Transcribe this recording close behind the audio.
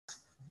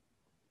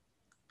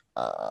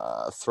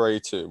Three,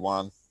 two,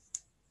 one,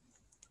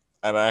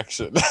 and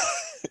action.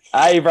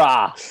 Hey,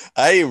 brah.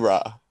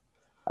 Abra,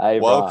 Hey,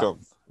 brah. welcome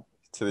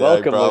to the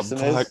Welcome, Abra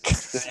listeners,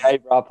 to the Hey,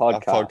 brah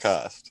podcast.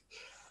 podcast.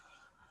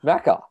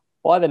 Macca,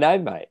 why the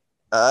name, mate?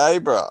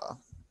 Abra.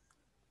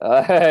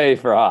 Hey,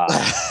 brah.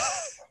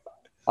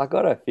 I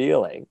got a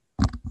feeling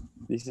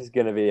this is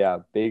going to be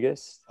our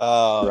biggest,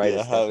 Oh,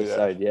 greatest hell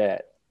episode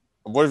yet.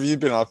 What have you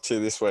been up to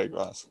this week,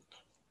 Russ?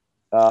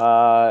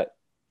 Got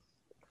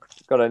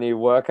a new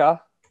worker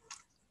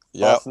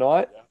last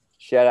night.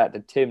 Shout out to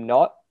Tim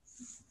Knott,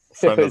 who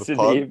Friend of was the in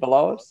pod. here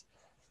below us.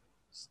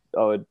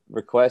 I would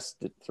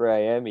request at 3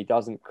 a.m. he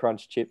doesn't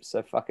crunch chips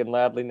so fucking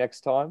loudly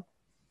next time.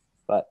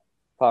 But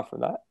apart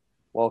from that,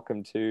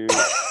 welcome to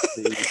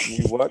the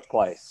new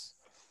workplace.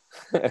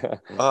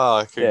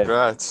 Oh,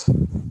 congrats.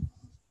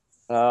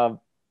 How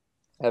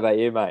about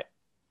you, mate?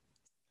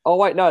 Oh,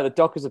 wait, no, the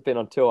Dockers have been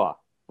on tour,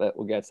 but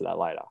we'll get to that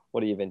later.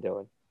 What have you been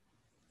doing?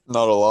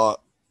 Not a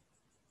lot.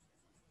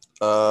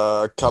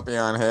 Cut my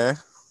own hair.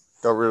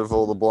 Got rid of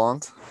all the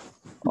blonde.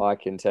 I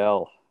can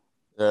tell.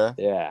 Yeah.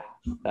 Yeah,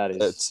 that is.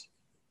 It's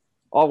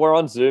Oh, we're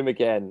on Zoom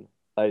again,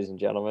 ladies and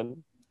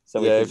gentlemen.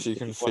 So if you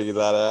can figure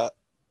that out.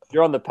 If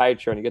you're on the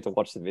Patreon, you get to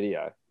watch the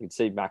video. You can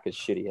see Macca's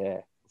shitty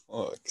hair.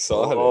 Oh,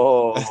 exciting.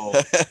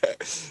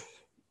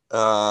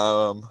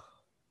 Oh.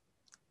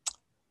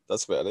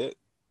 That's about it.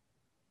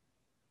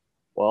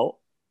 Well,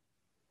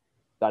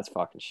 that's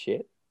fucking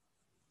shit.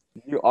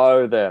 You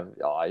owe them.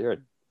 Oh, you're.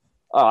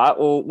 All right.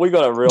 Well, we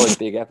got a really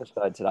big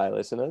episode today,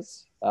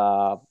 listeners.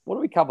 What did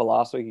we cover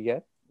last week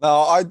again?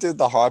 No, I did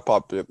the hype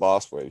up bit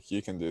last week.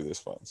 You can do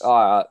this one.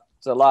 All right.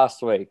 So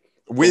last week.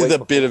 With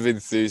a bit of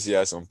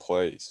enthusiasm,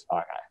 please.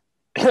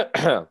 Okay.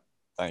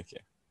 Thank you.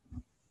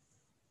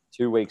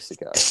 2 weeks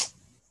ago,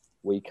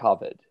 we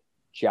covered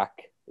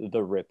Jack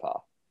the Ripper,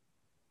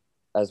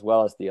 as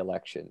well as the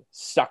election.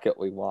 Suck it,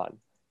 we won.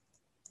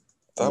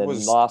 That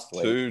was last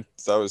week.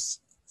 That was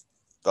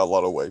a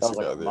lot of weeks ago.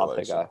 Like a month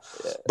ago.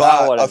 Yeah.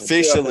 But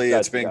officially,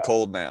 it's been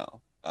called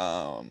now.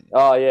 Oh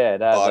yeah,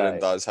 Biden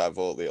does have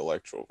all the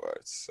electoral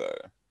votes. So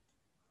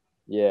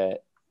yeah,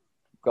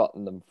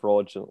 gotten them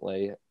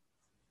fraudulently.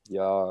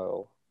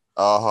 Yo.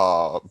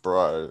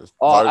 Bro.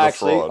 Oh,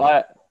 actually,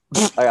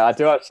 I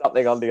do have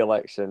something on the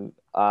election.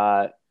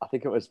 I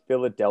think it was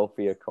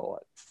Philadelphia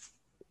court.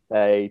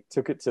 They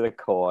took it to the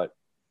court,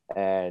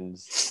 and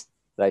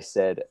they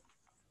said,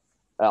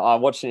 I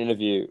watched an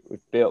interview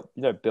with Bill.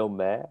 You know Bill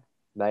Maher?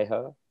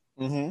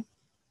 Mm-hmm.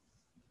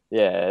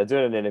 Yeah, they're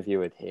doing an interview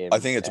with him. I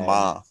think it's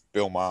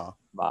Bill Maher.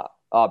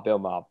 Oh, Bill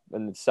Maher.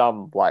 And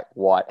some like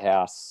White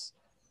House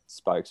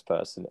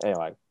spokesperson.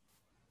 Anyway,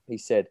 he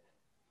said,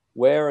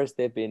 where has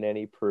there been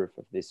any proof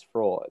of this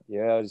fraud?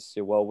 It's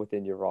well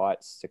within your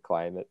rights to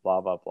claim it,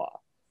 blah, blah, blah.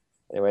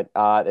 And he went,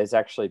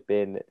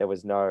 there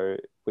was no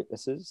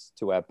witnesses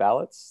to our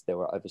ballots. There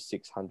were over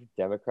 600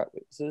 Democrat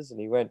witnesses. And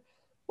he went,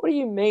 what do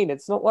you mean?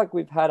 It's not like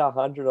we've had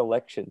 100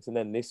 elections and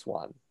then this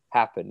one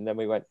happened. And then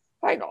we went,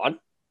 hang on,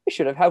 we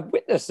should have had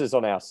witnesses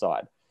on our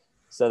side.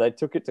 So they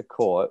took it to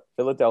court,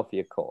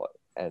 Philadelphia court.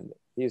 And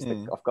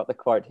I've got the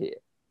quote here.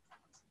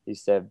 He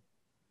said,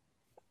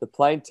 the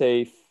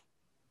plaintiff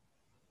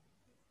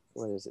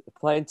for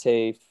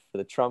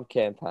the Trump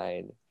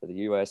campaign for the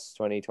US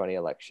 2020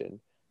 election,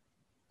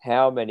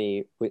 how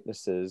many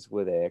witnesses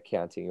were there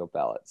counting your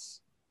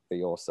ballots for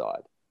your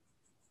side?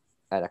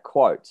 And a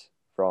quote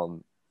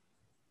from,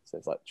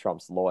 sounds like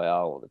Trump's lawyer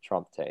or the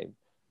Trump team,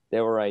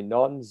 there were a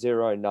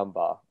non-zero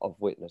number of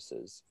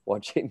witnesses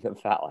watching the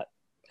ballot.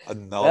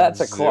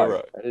 That's a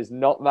quote. It is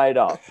not made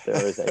up.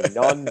 There is a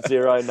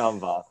non-zero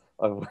number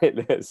of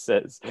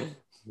witnesses.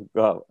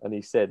 Well, and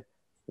he said,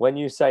 when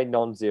you say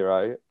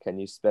non-zero, can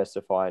you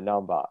specify a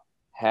number?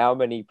 How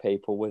many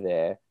people were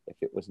there? If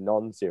it was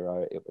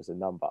non-zero, it was a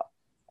number.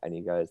 And he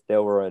goes,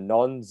 there were a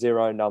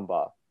non-zero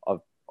number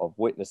of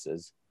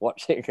witnesses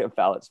watching the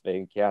ballots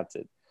being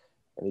counted.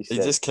 And he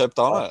said, just kept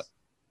on it.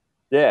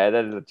 Yeah,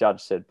 then the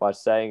judge said, by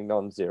saying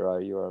non-zero,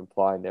 you are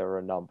implying there were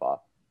a number.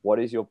 What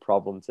is your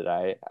problem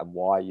today, and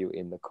why are you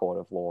in the court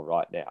of law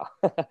right now?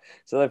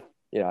 So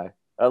they've,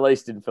 at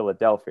least in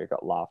Philadelphia,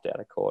 got laughed out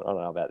of court. I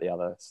don't know about the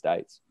other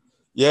states.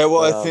 Yeah,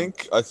 well,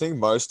 I think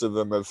most of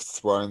them have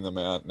thrown them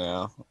out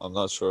now. I'm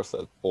not sure if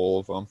that's all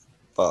of them,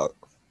 but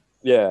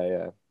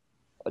yeah,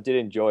 I did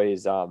enjoy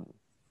his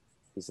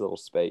little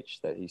speech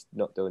that he's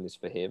not doing this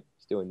for him.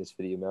 He's doing this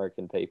for the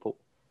American people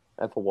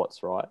and for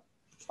what's right.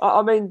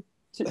 I mean,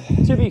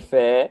 to be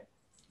fair,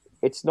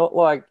 it's not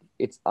like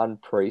it's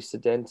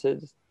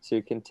unprecedented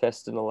to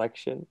contest an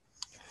election.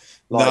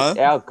 Like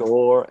Al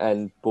Gore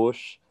and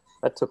Bush,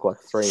 that took like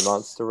 3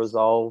 months to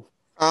resolve.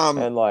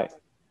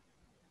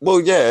 Well,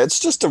 yeah, it's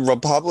just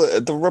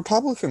the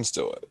Republicans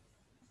do it.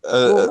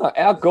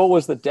 Al Gore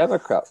was the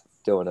Democrat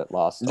doing it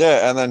last time.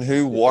 Yeah, and then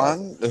who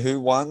won? Who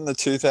won the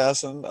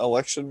 2000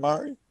 election,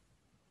 Murray?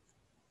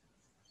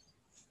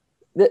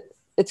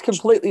 It's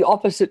completely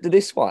opposite to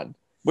this one.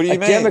 What do you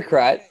mean? A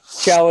Democrat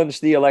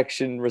challenged the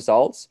election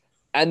results,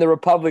 and the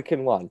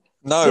Republican won.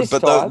 No,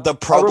 but the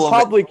problem. A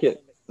Republican.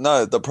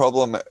 No, the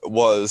problem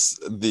was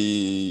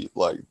the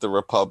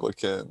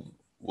Republican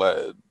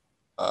led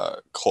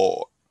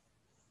court.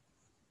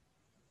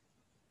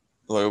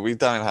 Like, we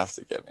don't have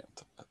to get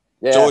into it.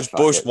 Yeah, George fuck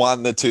Bush it.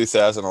 won the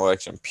 2000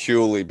 election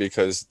purely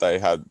because they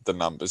had the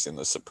numbers in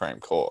the Supreme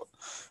Court,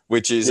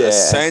 which is Yeah, and 'cause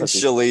his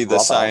essentially the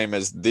brother. same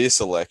as this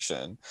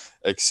election,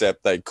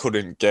 except they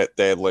couldn't get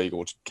their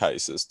legal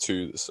cases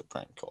to the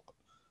Supreme Court.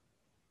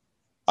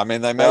 I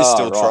mean, they may Oh,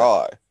 still right.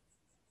 try.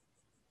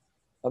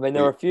 I mean,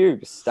 there were a few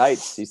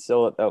states you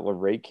saw it that were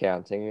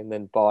recounting, and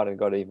then Biden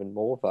got even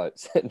more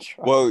votes than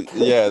Trump. Well,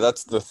 yeah,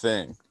 that's the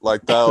thing.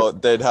 Like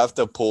they'd have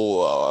to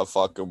pull a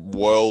fucking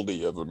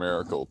worldie of a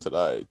miracle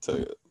today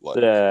to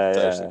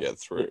actually get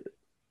through.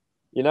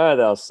 You know,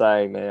 they were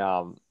saying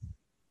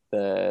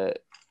the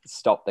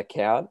stop the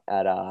count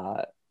at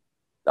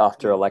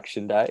after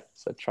election day,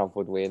 so Trump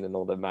would win and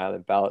all the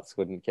mail-in ballots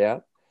wouldn't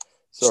count.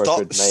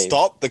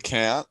 Stop the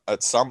count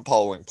at some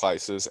polling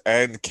places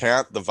and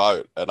count the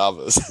vote at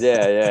others.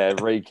 Yeah,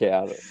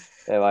 recount it.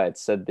 Anyway, it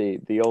said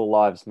the All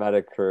Lives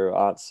Matter crew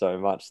aren't so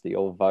much the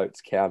all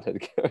votes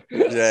counted.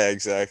 Yeah,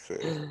 exactly.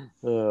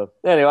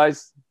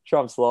 Anyways,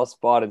 Trump's lost,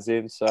 Biden's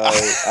in. So,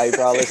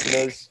 ABRA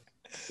listeners,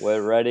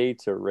 we're ready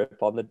to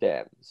rip on the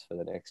Dems for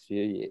the next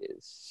few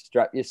years.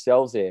 Strap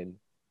yourselves in.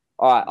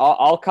 All right,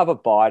 I'll cover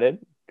Biden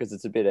because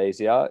it's a bit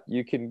easier.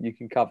 You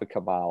can cover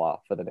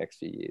Kamala for the next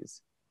few years.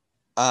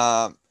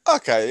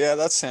 Okay, yeah,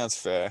 that sounds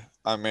fair.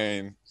 I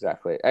mean,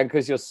 exactly, and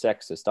because you're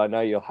sexist, I know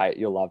you'll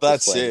love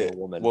that's to slander it. a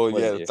woman. Well,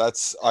 yeah,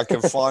 I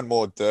can find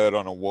more dirt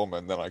on a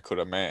woman than I could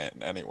a man,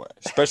 anyway,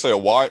 especially a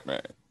white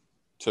man,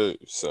 too.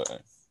 So,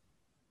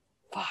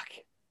 fuck,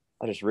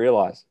 I just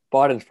realized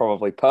Biden's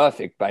probably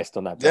perfect based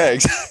on that. Yeah,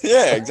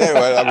 exactly.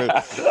 I mean,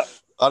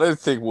 I don't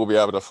think we'll be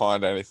able to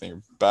find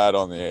anything bad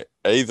on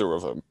either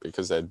of them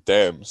because they're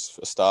Dems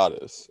for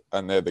starters,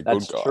 and they're the good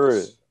guys. That's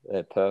true.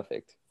 They're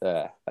perfect.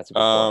 Yeah, that's a good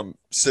point.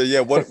 So yeah,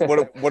 what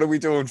are we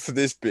doing for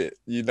this bit?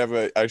 You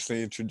never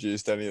actually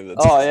introduced any of the.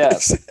 Oh yeah.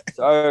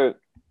 So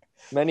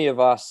many of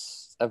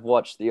us have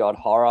watched the odd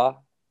horror,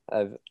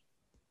 have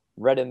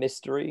read a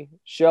mystery,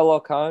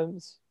 Sherlock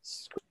Holmes,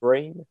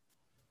 Scream.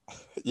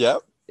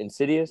 Yep.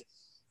 Insidious.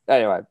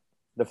 Anyway,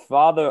 the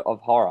father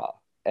of horror,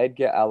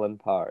 Edgar Allan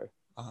Poe.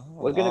 Oh,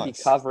 we're going to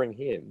be covering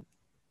him,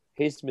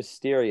 his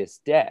mysterious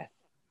death,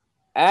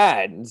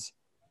 and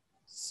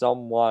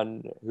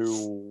someone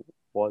who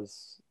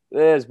was.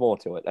 There's more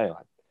to it. Anyway,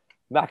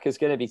 Mac is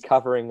going to be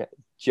covering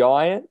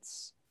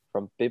giants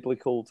from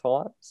biblical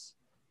times.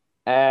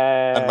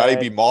 And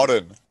maybe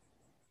modern.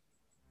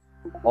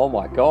 Oh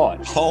my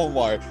god. Oh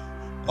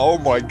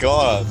my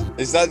god.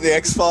 Is that the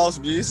X-Files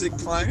music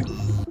playing?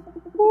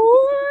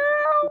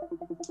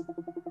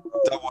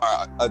 Don't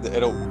worry,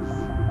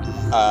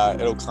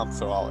 it'll come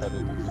through. I'll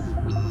edit it.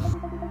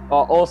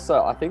 Oh,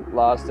 also, I think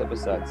last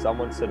episode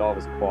someone said I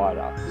was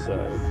quieter, so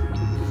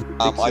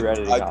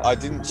I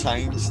didn't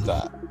change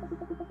that.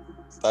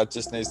 That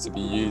just needs to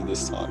be you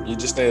this time. You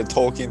just need to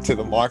talk into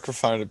the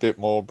microphone a bit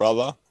more,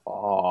 brother.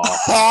 Oh.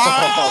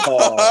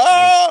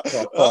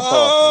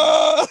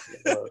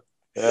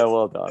 Yeah,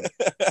 well done.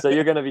 So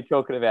you're going to be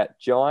talking about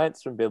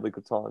giants from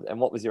biblical times, and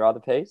what was your other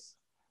piece?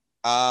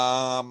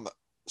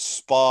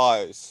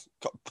 Spies,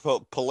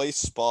 police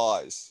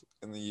spies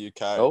in the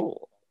UK.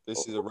 Oh,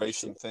 this is a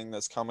recent thing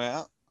that's come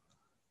out,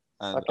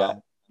 and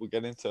we'll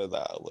get into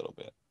that a little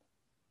bit.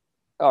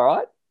 All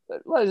right,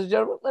 ladies and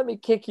gentlemen, let me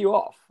kick you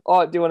off.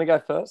 Oh, do you want to go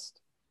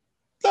first?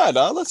 No,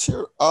 let's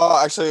hear.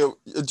 Actually,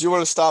 do you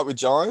want to start with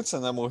giants,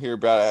 and then we'll hear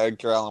about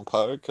Edgar Allan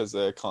Poe because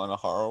they're kind of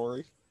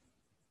horror-y?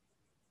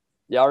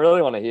 Yeah, I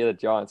really want to hear the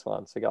giants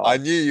one. So go on. I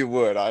knew you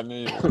would.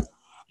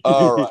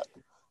 All right.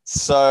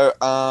 So,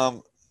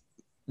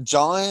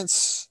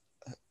 giants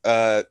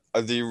are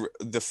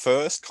the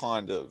first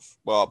kind of,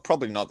 well,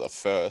 probably not the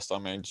first. I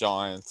mean,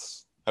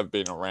 giants have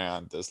been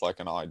around as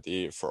like an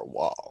idea for a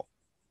while,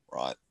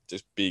 right?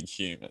 Just big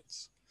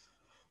humans.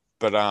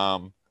 But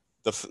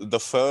the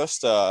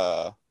first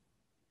I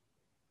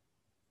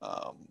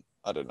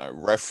don't know,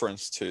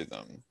 reference to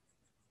them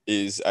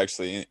is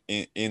actually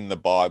in the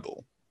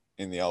Bible,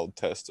 in the Old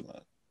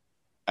Testament,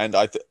 and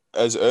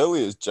as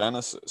early as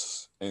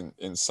Genesis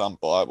in some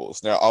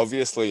Bibles. Now,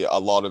 obviously, a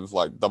lot of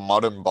like the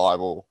modern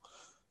Bible,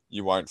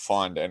 you won't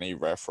find any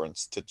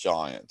reference to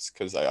giants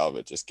because they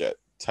either just get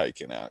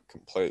taken out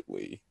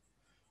completely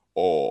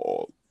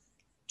or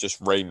just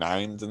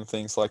renamed and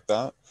things like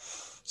that.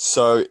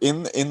 So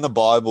in the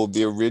Bible,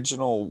 the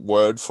original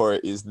word for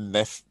it is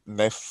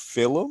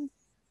Nephilim.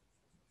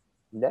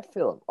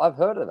 Nephilim. I've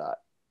heard of that.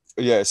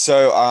 Yeah,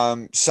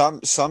 so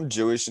some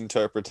Jewish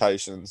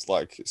interpretations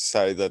like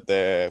say that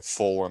they're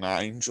fallen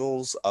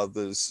angels,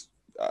 others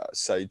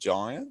say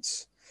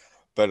giants,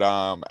 but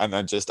and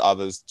then just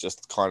others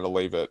just kind of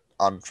leave it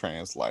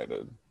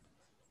untranslated.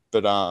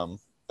 But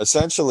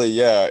essentially,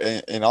 yeah,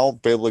 in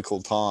old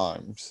biblical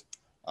times,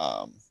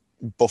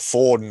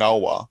 before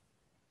Noah,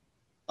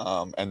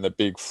 and the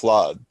big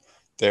flood,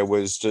 there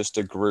was just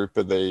a group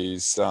of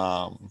these,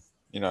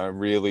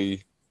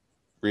 really,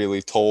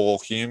 really tall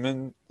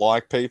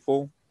human-like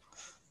people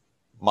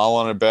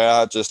mulling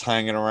about, just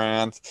hanging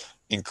around,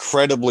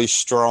 incredibly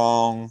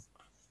strong.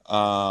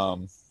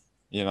 Um,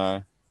 you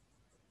know,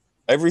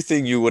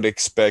 everything you would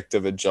expect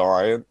of a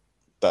giant.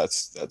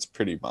 That's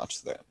pretty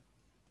much them.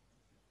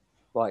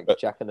 Like But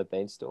Jack and the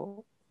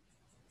Beanstalk.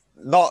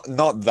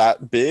 not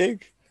that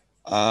big.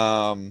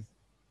 Um,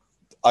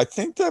 I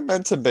think they're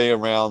meant to be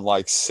around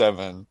like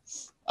 7,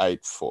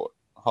 8 foot.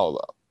 Hold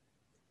up.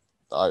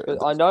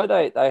 But I know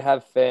they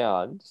have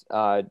found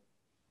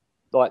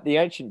like the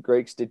ancient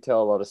Greeks did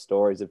tell a lot of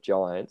stories of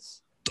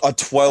giants, A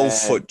 12 and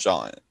foot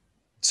giant.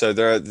 So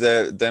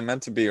they're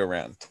meant to be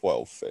around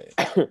 12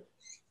 feet.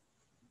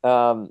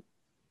 um,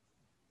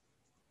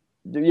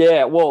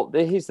 yeah. Well,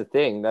 here's the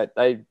thing that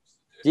they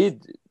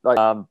did like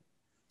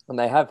and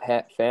they have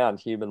found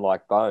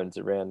human-like bones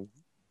around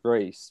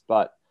Greece,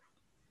 but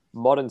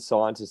modern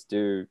scientists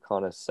do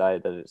kind of say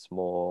that it's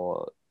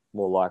more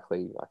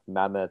likely like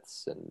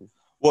mammoths and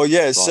Well,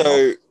 yeah,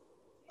 so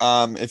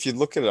rhinoceros. if you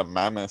look at a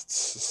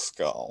mammoth's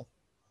skull,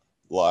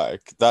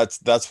 like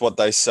that's what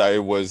they say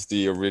was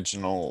the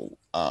original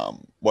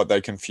what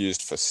they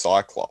confused for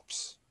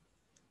Cyclops.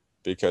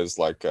 Because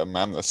like a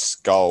mammoth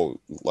skull,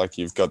 like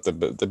you've got the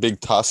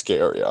big tusk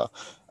area,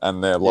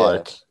 and they're Yeah,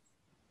 like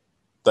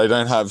they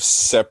don't have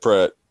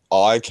separate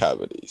eye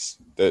cavities.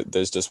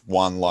 There's just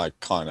one like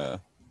kind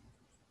of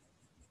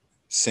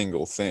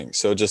single thing.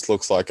 So it just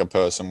looks like a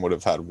person would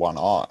have had one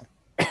eye.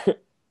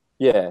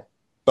 yeah.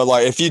 But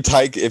like if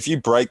you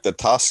break the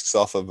tusks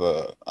off of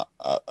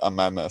a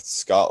mammoth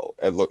skull,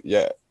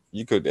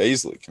 you could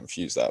easily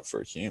confuse that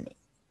for a human.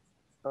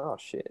 Oh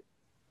shit.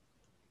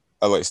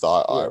 At least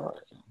I Yeah.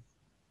 reckon.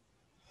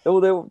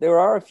 Well, there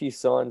are a few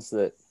signs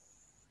that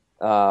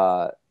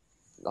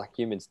like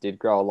humans did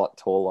grow a lot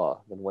taller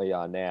than we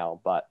are now,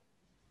 but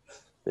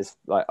there's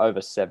like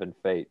over 7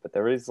 feet. But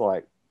there is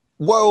like a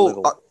Well,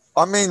 little.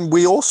 I mean,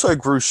 we also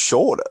grew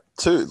shorter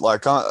too.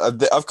 Like,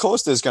 of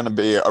course, there's going to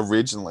be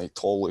originally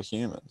taller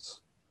humans.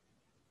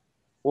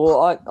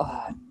 Well,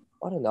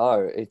 I don't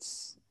know. It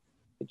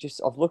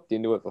just I've looked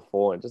into it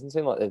before. And it doesn't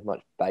seem like there's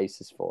much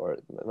basis for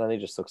it. It only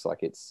just looks like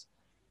it's.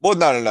 Well,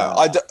 no.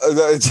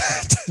 Uh,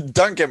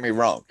 Don't get me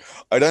wrong.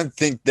 I don't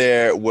think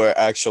there were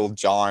actual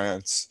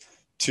giants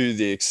to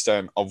the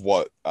extent of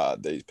what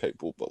these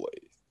people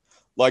believe.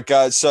 Like,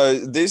 so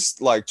this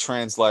like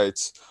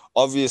translates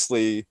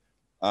obviously,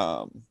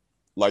 um,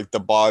 like the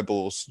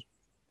Bible's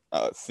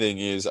thing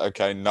is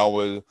okay.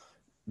 Noah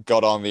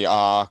got on the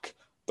ark,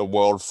 the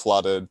world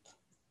flooded,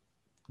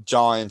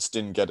 giants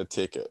didn't get a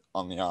ticket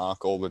on the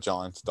ark, all the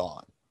giants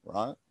died,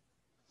 right?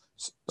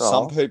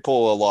 Some oh,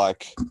 people are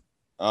like,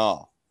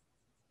 oh,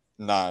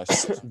 no,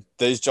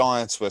 these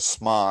giants were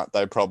smart.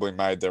 They probably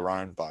made their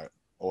own boat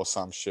or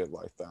some shit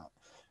like that.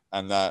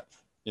 And that,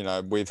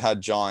 we've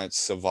had giants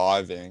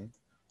surviving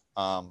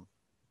um,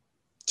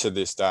 to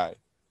this day.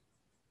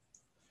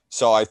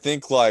 So I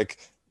think like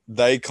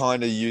they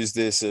kind of use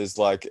this as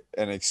like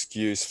an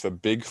excuse for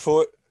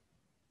Bigfoot.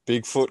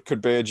 Bigfoot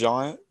could be a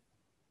giant,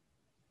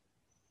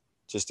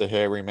 just a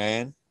hairy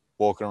man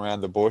walking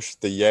around the bush.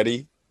 The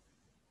Yeti,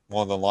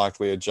 more than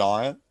likely a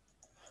giant.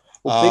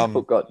 well,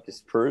 Bigfoot got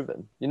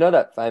disproven. You know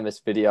that famous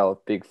video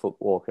of Bigfoot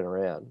walking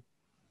around?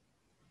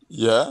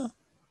 Yeah.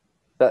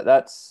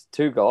 That's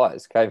two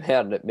guys came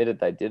out and admitted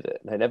they did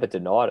it. They never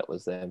denied it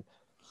was them.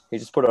 He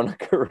just put on a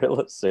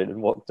gorilla suit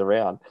and walked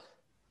around.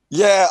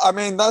 Yeah, I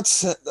mean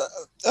that's on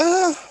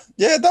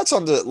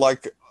the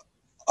like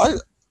I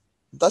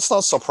that's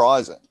not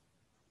surprising.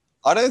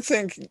 I don't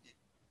think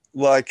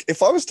like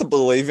if I was to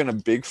believe in a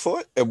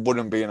Bigfoot, it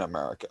wouldn't be in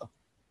America.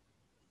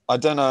 I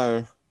don't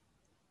know.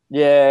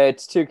 Yeah,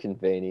 it's too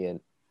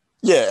convenient.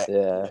 Yeah,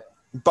 Yeah.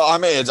 but I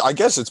mean, I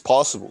guess it's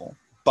possible.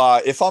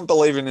 But if I'm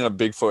believing in a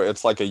Bigfoot,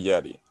 it's like a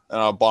Yeti, an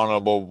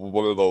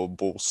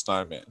abominable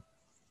snowman.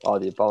 Oh,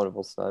 the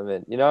abominable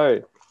snowman. You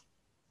know,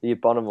 the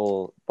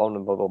abominable blah,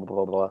 blah,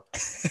 blah, blah.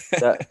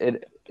 That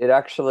it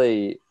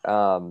actually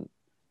I'm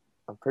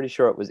pretty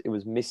sure it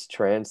was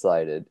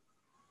mistranslated.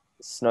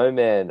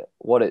 Snowman,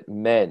 what it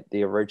meant,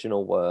 the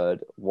original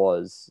word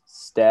was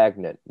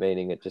stagnant,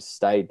 meaning it just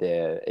stayed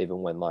there even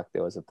when like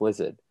there was a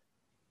blizzard.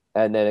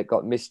 And then it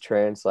got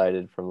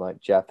mistranslated from like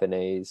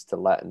Japanese to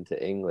Latin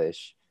to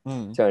English,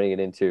 Hmm. turning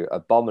it into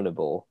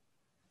abominable,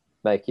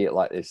 making it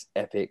like this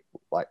epic,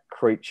 like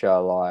creature,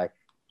 like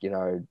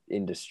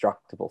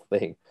indestructible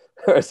thing.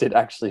 Whereas it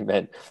actually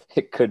meant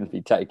it couldn't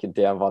be taken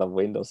down by the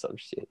wind or some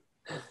shit.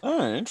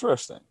 Oh,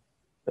 interesting.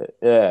 But,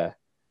 yeah.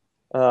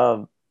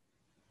 Um,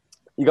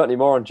 you got any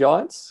more on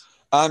giants?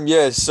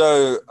 Yeah.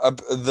 So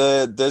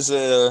there's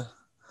a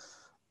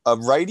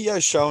radio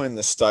show in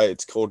the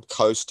States called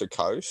Coast to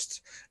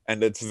Coast,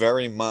 and it's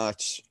very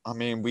much, I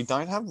mean, we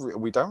don't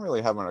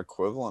really have an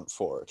equivalent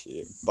for it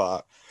here,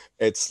 but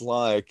it's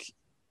like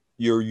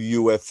your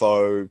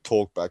UFO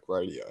talkback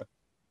radio.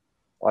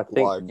 I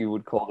think Like, you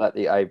would call that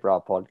the Abra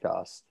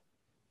podcast.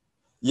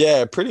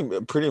 yeah, pretty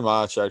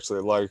much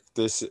actually. Like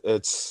this,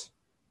 it's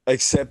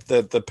except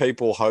that the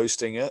people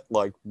hosting it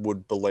like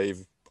would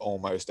believe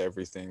almost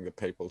everything that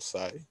people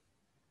say.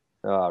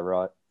 Oh,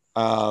 right.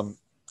 Um,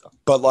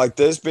 but like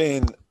there's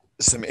been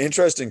some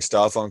interesting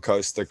stuff on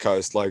Coast to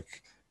Coast.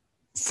 Like,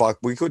 fuck,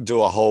 we could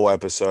do a whole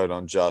episode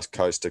on just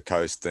Coast to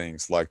Coast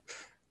things, like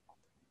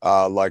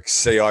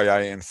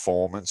CIA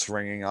informants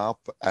ringing up,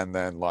 and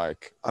then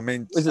like, I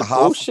mean, Is it half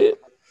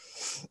bullshit?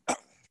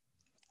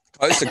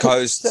 Coast to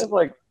Coast, Sounds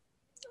like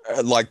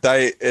like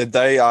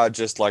they are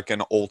just like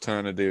an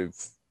alternative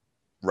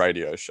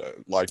radio show.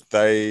 Like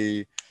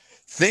they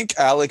think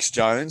Alex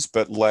Jones,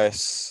 but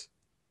less.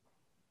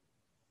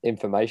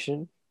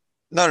 information.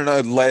 No,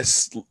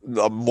 less,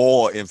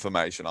 more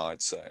information.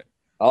 I'd say.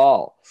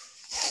 Oh,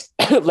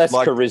 less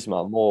Like,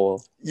 charisma, more.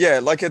 yeah,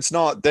 like it's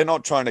not. They're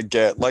not trying to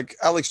get like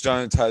Alex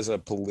Jones has a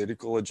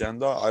political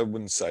agenda. I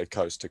wouldn't say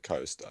Coast to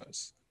Coast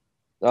does.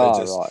 They Oh,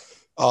 just, right.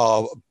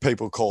 oh,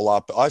 people call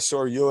up. I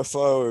saw a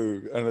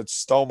UFO and it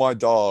stole my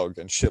dog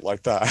and shit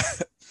like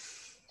that.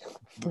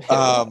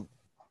 Yeah,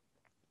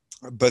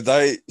 But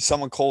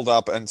someone called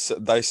up and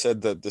they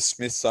said that the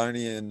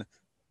Smithsonian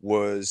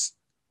was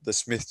the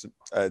Smith.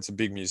 It's a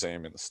big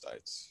museum in the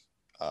States.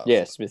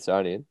 yeah,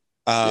 Smithsonian.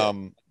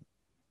 Um,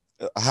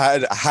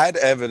 had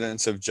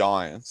evidence of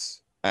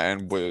giants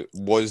and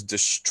was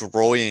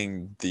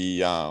destroying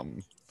the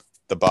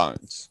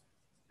bones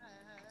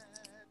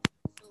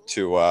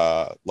to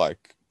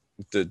like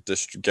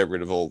get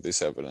rid of all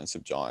this evidence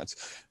of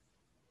giants.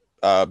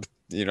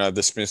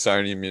 The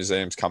Smithsonian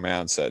Museum's come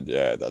out and said,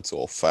 yeah, that's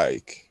all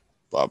fake,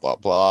 blah blah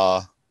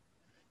blah.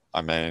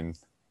 I mean,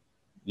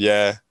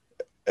 yeah,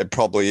 it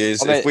probably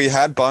is. I mean, If we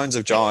had bones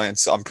of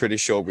giants, I'm pretty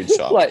sure we'd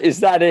shut. like, is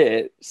that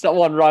it?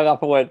 Someone rang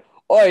up and went,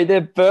 "Oi,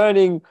 they're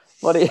burning."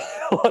 What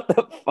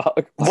the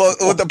fuck?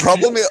 Well, the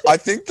problem is, I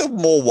think the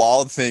more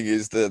wild thing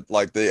is that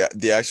like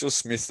the actual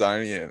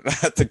Smithsonian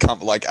had to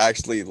come, like,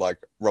 actually like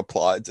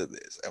replied to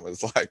this and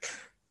was like,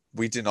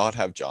 "We do not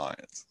have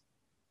giants."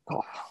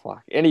 Oh,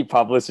 fuck. Any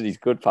publicity is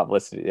good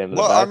publicity at the end of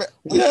Well, the I day. mean,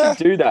 We yeah,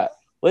 should do that.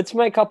 Let's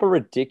make up a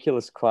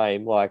ridiculous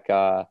claim like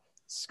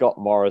Scott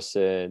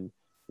Morrison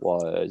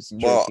was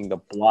well, drinking the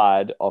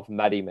blood of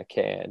Maddie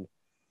McCann.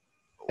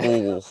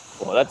 ooh.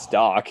 Well, that's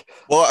dark.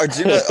 Well, do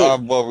you know,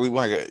 well, we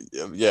won't get,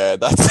 yeah,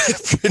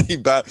 that's pretty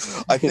bad.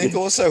 I think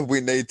also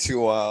we need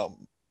to,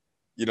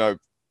 you know,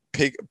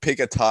 pick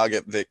a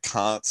target that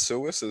can't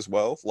sue us as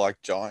well,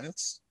 like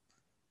giants.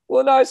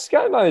 Well, no,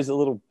 ScoMo's a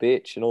little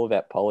bitch and all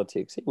about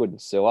politics. He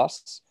wouldn't sue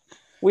us.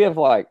 We have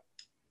like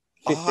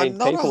 15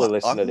 people who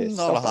listen to I'm this.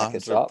 not Stop back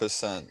us up.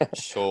 100%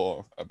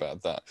 sure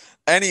about that.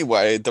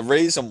 Anyway, the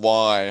reason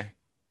why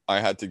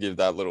I had to give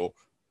that little,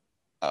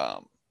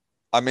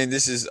 I mean,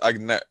 this is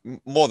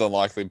more than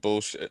likely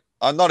bullshit.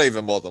 Not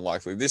even more than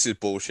likely. This is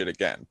bullshit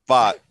again.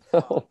 But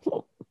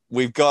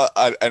we've got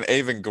an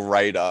even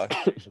greater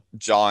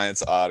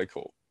Giants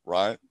article,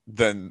 right?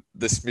 Than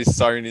the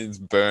Smithsonian's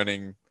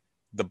burning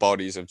the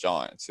bodies of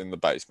giants in the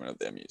basement of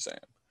their museum.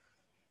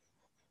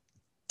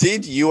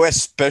 Did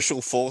US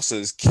Special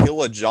Forces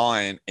kill a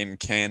giant in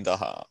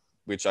Kandahar,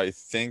 which I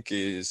think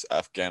is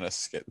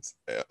Afghanistan?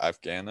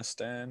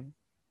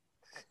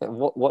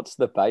 What's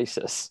the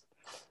basis?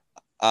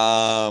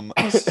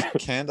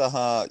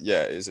 Kandahar,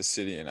 yeah, is a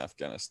city in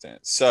Afghanistan.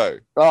 So,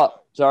 Oh,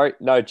 sorry.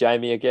 No,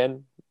 Jamie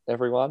again,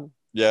 everyone.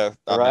 yeah,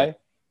 Hooray.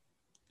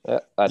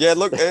 Yeah,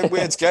 look,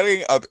 it's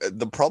getting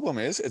the problem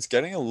is it's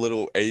getting a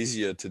little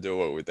easier to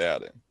do it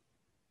without him.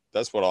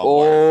 That's what I'm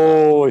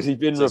worried about. Has he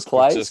been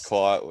replaced? Just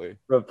quietly.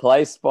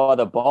 Replaced by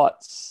the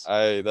bots.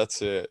 Hey,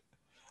 that's it.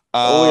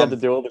 All we had to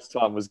do all this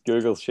time was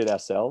Google shit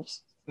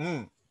ourselves.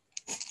 Mm.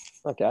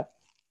 Okay.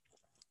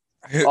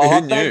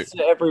 Who knew? Thanks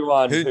to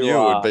everyone Who knew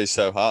it would be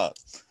so hard?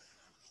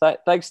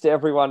 Thanks to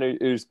everyone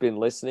who's been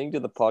listening to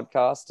the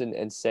podcast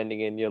and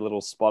sending in your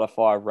little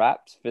Spotify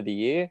wraps for the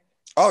year.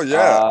 Oh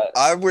yeah,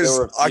 I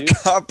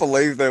can't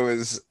believe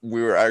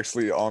we were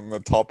actually on the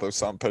top of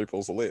some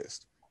people's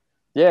list.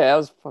 Yeah, I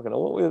was fucking.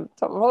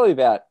 Probably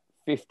about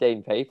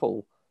 15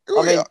 people.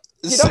 I mean,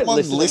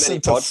 someone's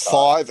listened to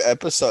 5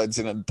 episodes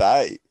in a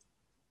day.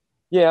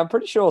 Yeah, I'm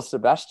pretty sure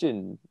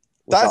Sebastian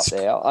was up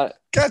there.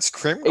 That's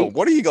criminal.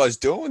 What are you guys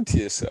doing to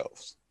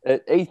yourselves?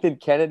 Ethan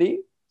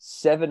Kennedy,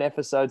 7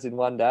 episodes in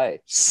one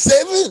day.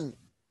 7?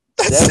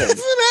 That's 7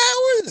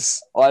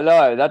 hours. I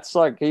know. That's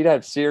like he'd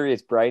have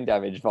serious brain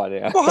damage by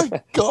now.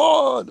 My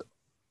God.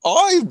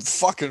 I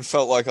fucking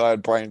felt like I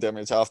had brain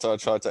damage after I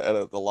tried to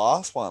edit the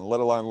last one, let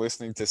alone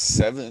listening to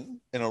 7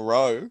 in a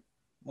row.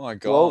 My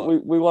God. Well,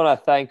 we want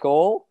to thank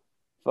all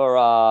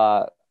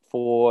for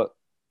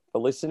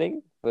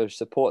listening, for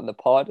supporting the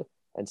pod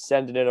and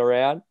sending it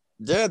around.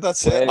 Yeah,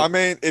 that's it. I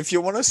mean, if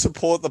you want to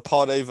support the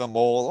pod even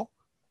more,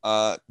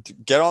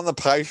 get on the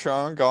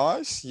Patreon,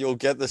 guys. You'll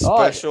get the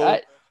special.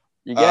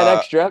 You get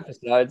extra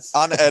episodes.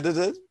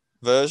 Unedited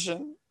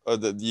version, or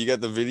you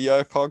get the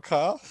video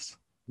podcast.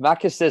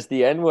 Macca says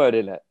the N-word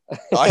in it.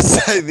 I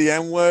say the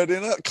N-word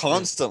in it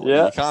constantly.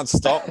 Yeah. You can't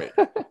stop me.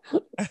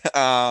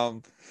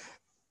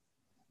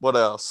 What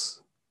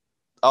else?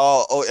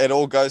 Oh, it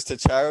all goes to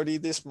charity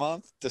this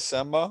month,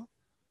 December.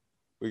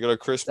 We got a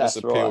Christmas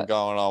appeal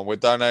going on. We're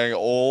donating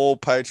all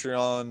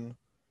Patreon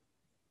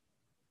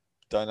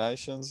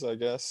donations, I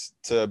guess,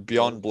 to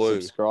Beyond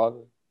Blue. Subscribe.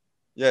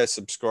 Yeah,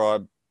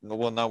 subscribe.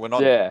 Well, no, we're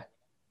not. Yeah.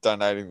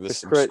 donating the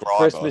subscriber.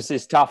 Christmas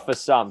is tough for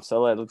some,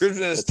 so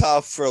Christmas is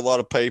tough for a lot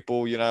of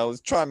people.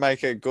 Let's try and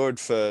make it good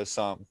for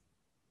some.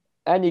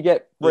 And you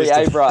get free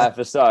Abra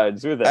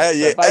episodes with it.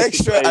 Yeah,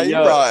 extra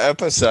Abra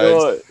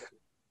episodes.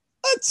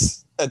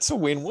 That's a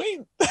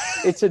win-win.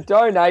 It's a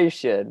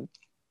donation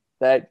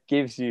that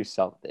gives you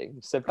something.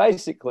 So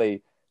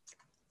basically,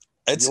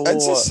 it's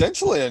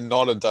essentially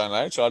not a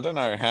donation. I don't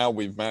know how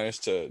we've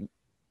managed to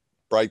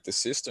break the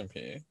system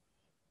here,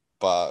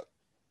 but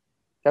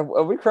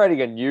are we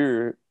creating a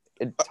new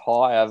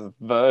entire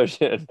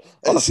version?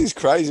 This is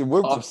crazy.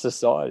 Of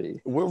society.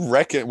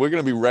 We're going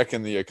to be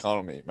wrecking the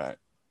economy, mate.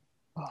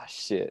 Oh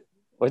shit,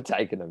 we're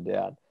taking them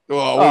down.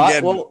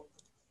 Well,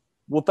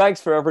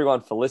 thanks for everyone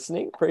for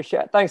listening.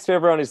 Appreciate it. Thanks for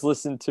everyone who's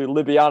listened to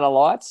Libyana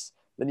Lights,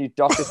 the new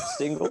Docker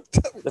single.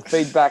 The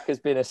feedback has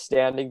been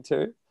astounding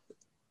too.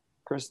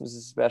 Christmas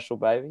is special,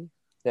 baby.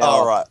 Now,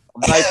 all right.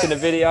 I'm making a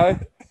video.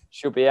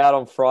 She'll be out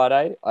on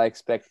Friday. I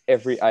expect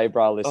every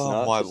Abra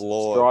listener to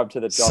subscribe to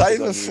the Dockers.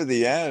 Save it for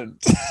the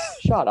end.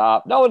 Shut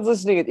up. No one's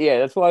listening at the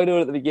end. That's why we do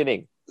it at the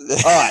beginning. All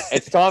right,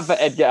 it's time for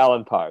Edgar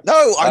Allan Poe.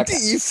 No, okay.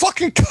 You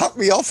fucking cut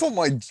me off on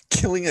my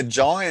killing a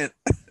giant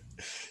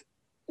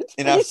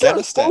in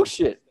Afghanistan.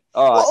 Bullshit.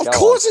 All right, well, of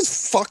course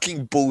it's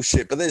fucking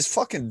bullshit, but there's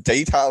fucking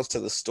details to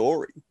the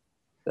story.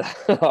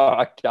 All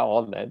right, go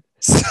on then.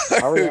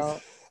 Hurry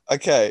up.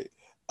 Okay.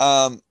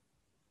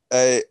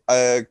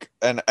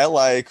 An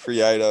LA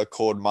creator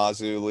called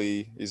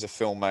Marzulli, he's a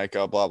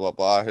filmmaker, blah blah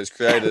blah, has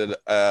created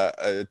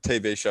a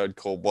TV show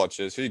called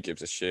Watchers. Who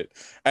gives a shit?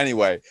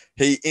 Anyway,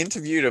 he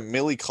interviewed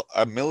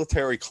a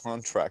military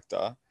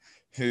contractor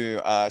who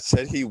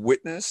said he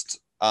witnessed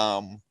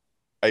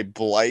a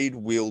blade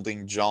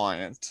wielding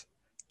giant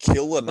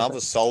kill another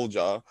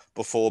soldier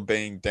before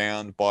being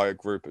downed by a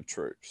group of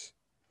troops,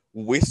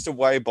 whisked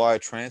away by a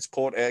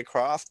transport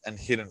aircraft, and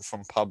hidden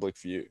from public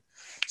view.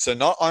 So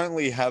not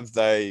only have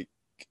they,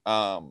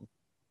 a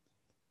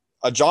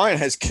giant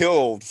has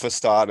killed, for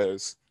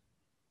starters,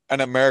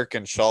 an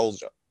American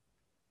soldier.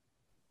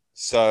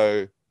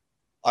 So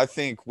I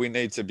think we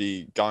need to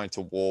be going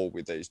to war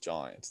with these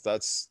giants.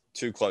 That's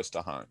too close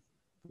to home.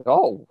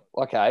 Oh,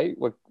 okay.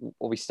 Are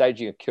we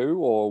staging a coup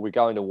or are we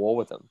going to war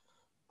with them?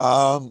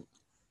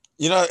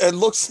 It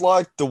looks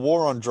like the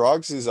war on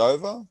drugs is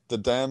over. The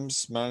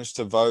Dems managed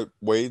to vote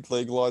weed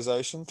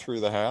legalization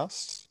through the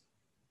House.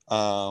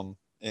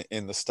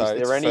 In the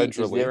States, federally.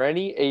 Is there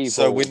any evil?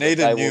 So we need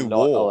a new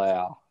war.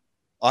 Allow?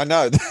 I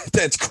know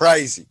that's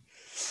crazy,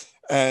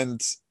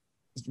 and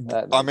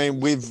I mean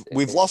we've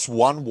lost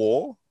one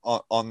war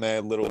on their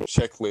little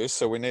checklist,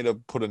 so we need to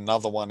put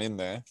another one in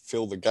there,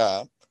 fill the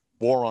gap.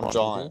 War on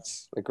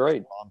giants.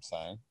 Agreed. I'm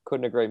saying.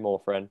 Couldn't agree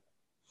more, friend.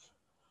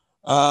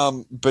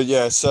 But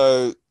yeah,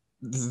 so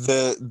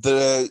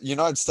the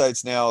United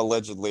States now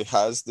allegedly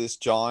has this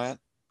giant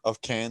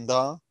of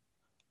Kandar.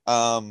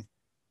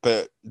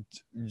 But do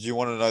you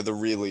want to know the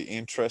really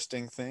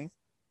interesting thing?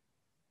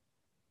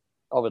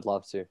 I would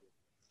love to.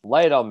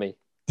 Lay it on me.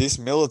 This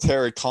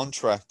military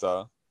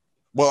contractor,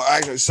 well,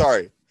 actually,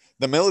 sorry.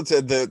 The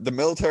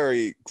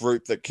military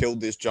group that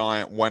killed this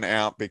giant went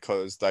out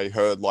because they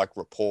heard like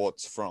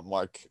reports from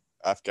like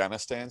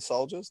Afghanistan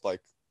soldiers,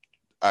 like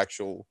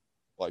actual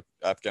like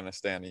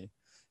Afghanistani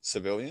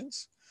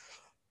civilians.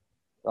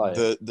 Oh,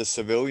 yeah. The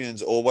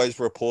civilians always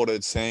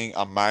reported seeing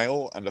a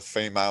male and a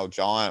female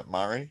giant,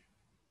 Murray.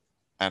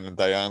 And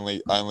they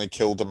only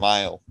killed a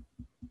male.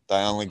 They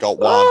only got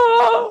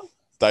one.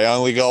 They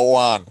only got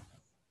one.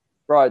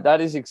 Bro,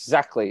 that is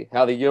exactly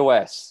how the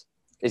US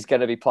is going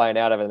to be playing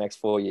out over the next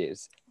 4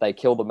 years. They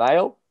kill the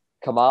male.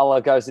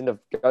 Kamala goes into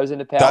power.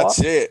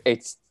 That's it.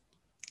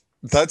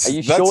 Are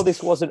you sure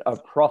this wasn't a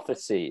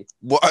prophecy?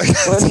 What?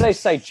 When they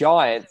say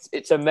giants,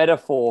 it's a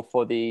metaphor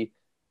for the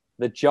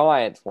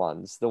giant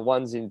ones, the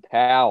ones in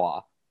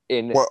power.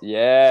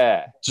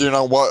 Yeah. Do you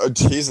know what?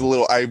 Here's a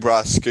little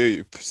Abra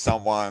scoop.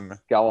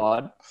 Go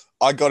on.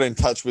 I got in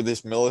touch with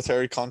this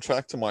military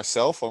contractor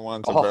myself. I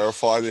wanted to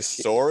verify this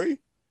story.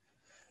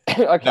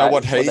 Okay. You know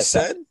what he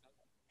said?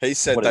 He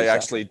said they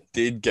actually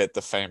did get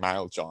the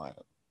female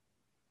giant.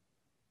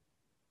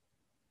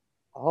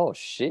 Oh,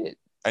 shit.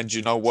 And do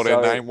you know what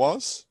her name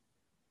was?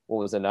 What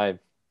was her name?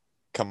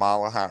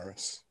 Kamala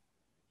Harris.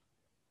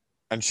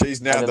 And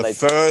she's now the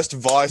first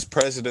vice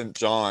president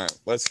giant.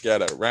 Let's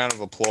get it. Round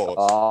of applause.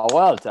 Oh,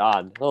 well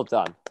done. Well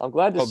done. I'm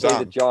glad to see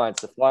the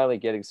Giants are finally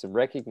getting some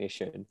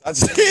recognition.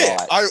 That's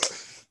it.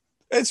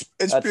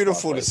 It's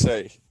beautiful to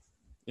see.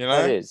 You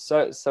know? It is.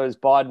 So is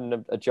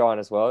Biden a giant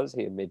as well? Is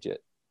he a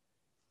midget?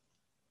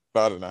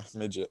 I don't know.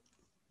 Midget.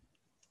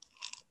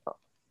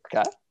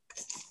 Okay.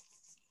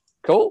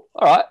 Cool.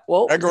 All right.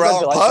 Well, Edgar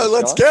Allan Poe,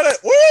 let's get it.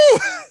 Woo!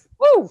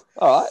 Woo!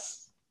 All right.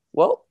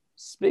 Well,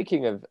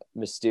 speaking of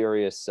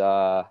mysterious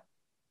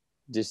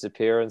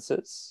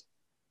disappearances,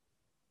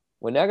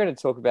 we're now going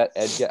to talk about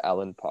Edgar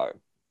Allan Poe.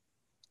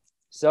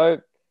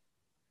 So,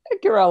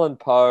 Edgar Allan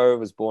Poe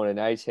was born in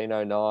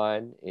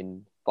 1809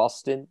 in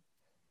Boston,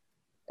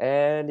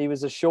 and he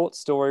was a short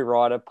story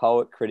writer,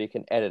 poet, critic,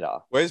 and editor.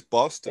 Where's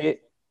Boston?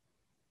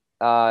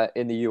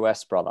 In the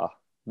US, brother.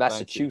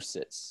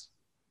 Massachusetts.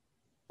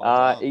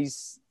 Uh,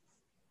 he's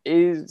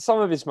some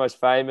of his most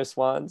famous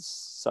ones,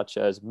 such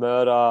as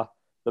Murder,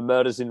 The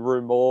Murders in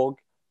Rue Morgue.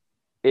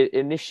 It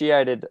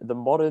initiated the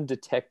modern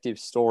detective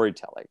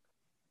storytelling,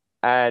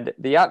 and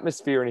the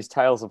atmosphere in his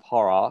tales of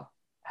horror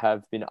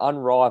have been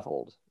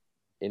unrivaled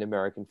in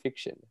American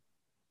fiction.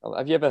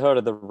 Have you ever heard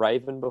of The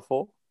Raven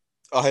before?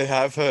 I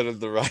have heard of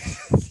the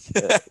Raven.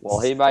 Yeah. Well,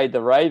 he made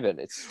The Raven.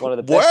 It's one of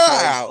the best known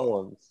Wow.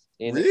 poems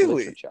in Really?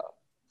 literature.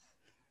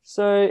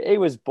 So he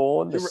was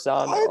born the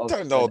son I of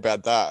don't know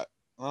about that.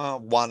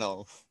 One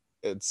of.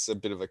 It's a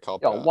bit of a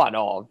cop out. one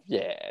of,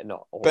 yeah,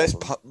 not all Best,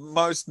 of them.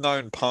 most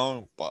known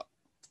poem, but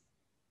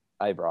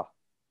Abra.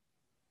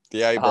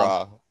 the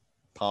Abra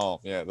poem.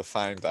 Yeah, the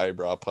famed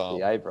Abra poem.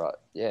 The Abra,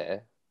 yeah.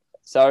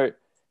 So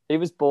he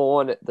was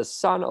born the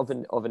son of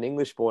an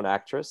English-born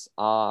actress,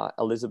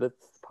 Elizabeth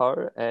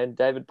Poe, and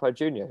David Poe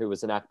Jr., who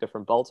was an actor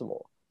from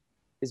Baltimore.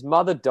 His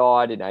mother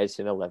died in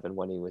 1811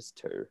 when he was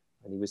 2,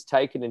 and he was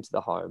taken into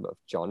the home of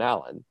John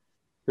Allen,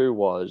 who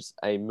was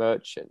a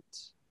merchant,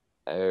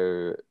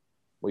 who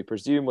we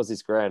presume was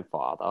his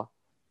grandfather,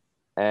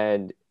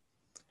 and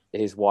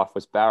his wife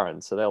was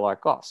barren. So they're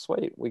like, oh,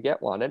 sweet, we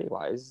get one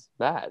anyways.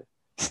 Mad.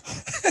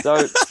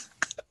 So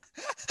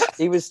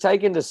he was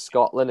taken to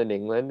Scotland and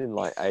England in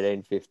like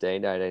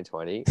 1815,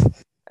 1820,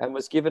 and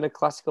was given a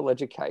classical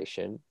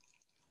education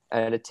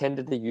and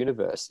attended the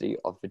University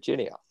of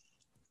Virginia.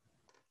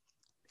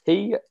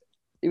 He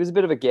was a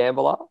bit of a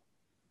gambler,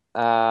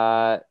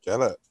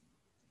 Get it?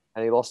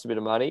 and he lost a bit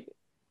of money,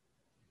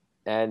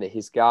 and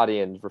his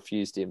guardian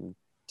refused him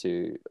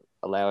to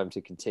allow him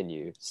to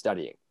continue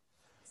studying.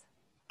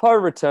 Poe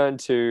returned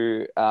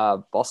to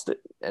Boston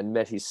and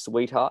met his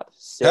sweetheart,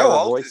 Sarah How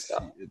old Royster.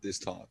 is he at this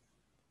time?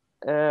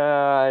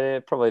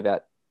 Probably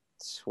about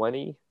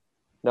 20.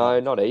 No,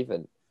 not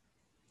even.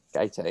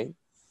 18.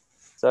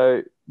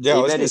 So Yeah, he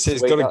I was met going to his say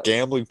he's got a sweetheart.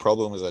 gambling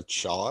problem as a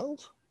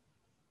child.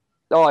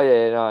 Oh,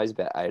 yeah, no, he's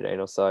about 18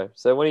 or so.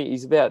 So when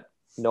he's about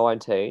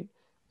 19,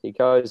 he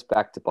goes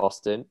back to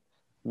Boston,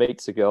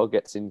 meets a girl,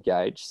 gets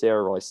engaged,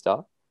 Sarah Royster,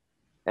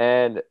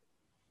 and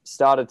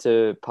started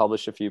to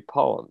publish a few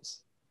poems.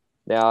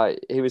 Now,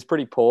 he was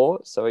pretty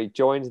poor, so he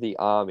joined the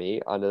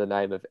army under the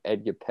name of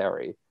Edgar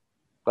Perry.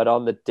 But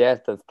on the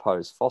death of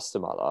Poe's foster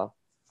mother,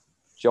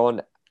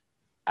 John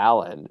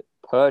Allen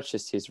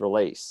purchased his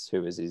release,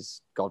 who was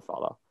his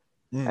godfather,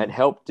 and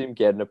helped him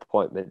get an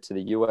appointment to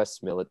the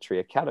US Military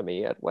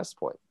Academy at West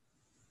Point.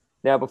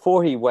 Now,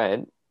 before he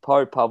went,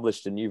 Poe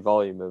published a new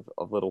volume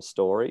of little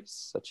stories,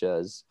 such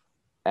as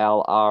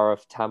Al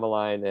Arif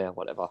Tamerlane,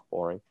 whatever,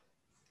 boring.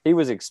 He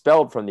was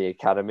expelled from the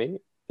academy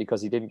because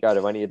he didn't go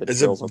to any of the Is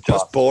drills it or just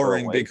classes for a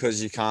boring week.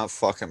 because you can't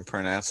fucking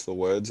pronounce the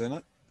words in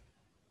it?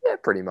 Yeah,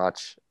 pretty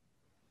much.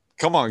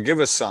 Come on, give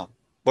us some.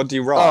 What do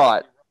you write? All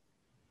right.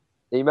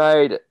 He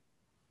made...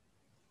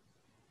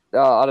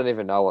 I don't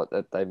even know what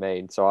that they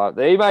mean. So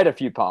he made a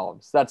few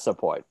poems. That's the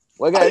point.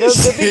 Are Okay, you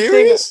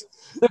serious?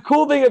 the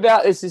cool thing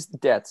about this is the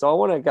death. So I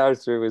want to go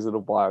through his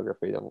little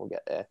biography, then we'll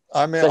get there.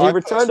 I mean, So he I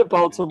returned to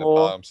personally think the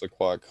Baltimore. poems are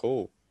quite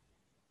cool.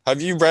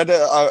 Have you read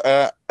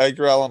a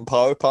Edgar Allan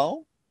Poe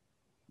poem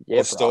Yeah,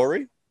 or bruh.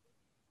 story?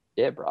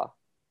 Yeah, bruh.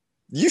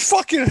 You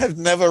fucking have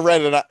never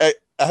read an.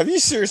 Have you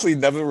seriously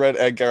never read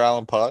Edgar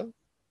Allan Poe?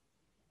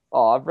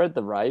 Oh, I've read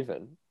The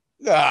Raven.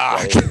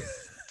 Ah,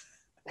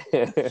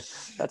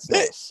 That's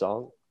not a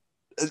song.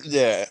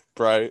 yeah,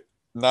 bro.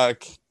 No,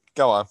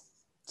 go on.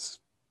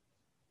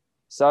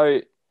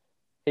 So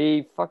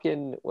he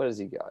fucking, where does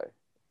he go?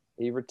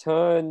 He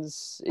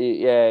returns.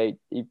 He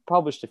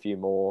published a few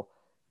more,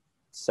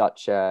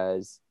 such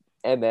as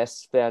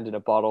MS Found in a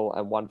Bottle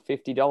and won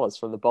 $50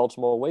 from the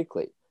Baltimore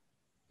Weekly.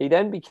 He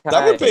then became...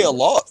 That would be a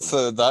lot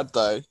for that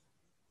day.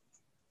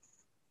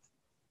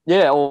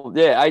 Yeah, well,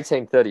 yeah,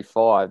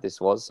 1835 this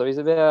was. So he's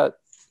about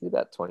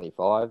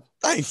 25.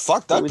 Hey,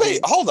 fuck,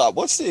 hold up.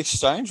 What's the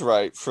exchange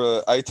rate for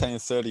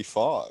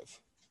 1835?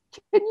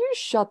 Can you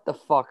shut the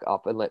fuck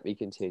up and let me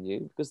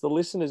continue? Because the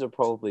listeners are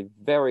probably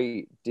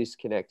very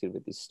disconnected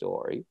with this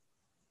story.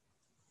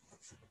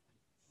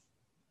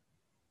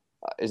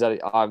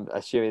 I'm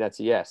assuming that's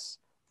a yes.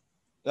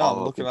 No,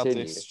 I'm looking up the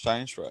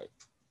exchange rate.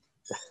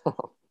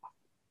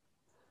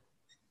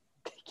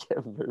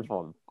 Move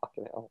on,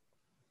 fucking hell.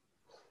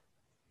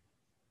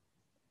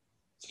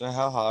 Do you know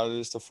how hard it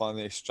is to find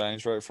the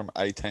exchange rate from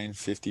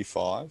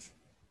 1855?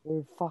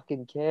 Who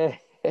fucking cares?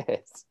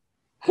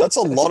 That's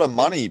a lot of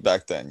money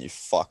back then, you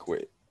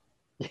fuckwit.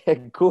 Yeah,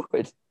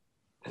 good.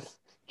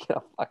 Can I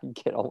fucking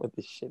get on with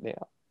this shit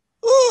now?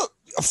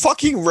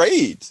 Fucking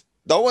read.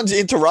 No one's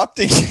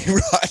interrupting you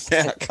right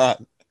now,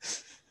 cunt.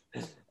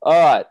 All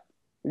right.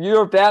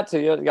 You're about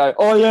to go,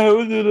 oh,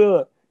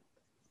 yeah.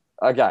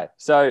 Okay,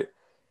 so,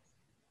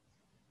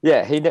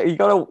 yeah, he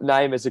got a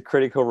name as a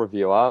critical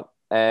reviewer,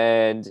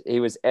 and he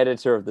was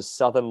editor of the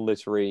Southern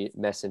Literary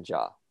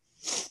Messenger.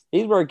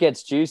 Here's where it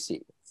gets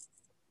juicy.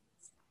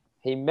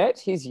 He met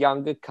his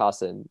younger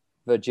cousin,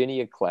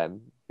 Virginia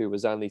Clem, who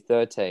was only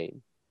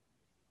 13,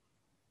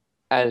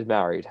 and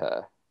married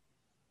her.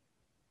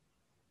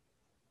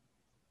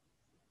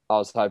 I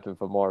was hoping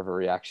for more of a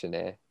reaction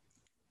there.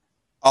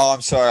 Oh,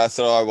 I'm sorry. I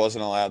thought I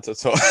wasn't allowed to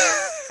talk.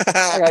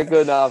 Okay,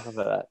 good enough for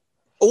that.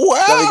 So he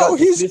Wow, got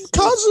his dismissed.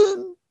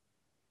 cousin.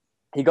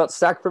 He got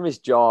sacked from his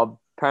job,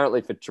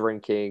 apparently for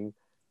drinking,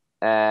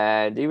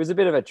 and he was a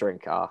bit of a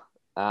drinker.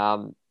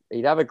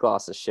 He'd have a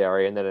glass of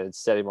sherry, and then it'd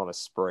set him on a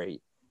spree.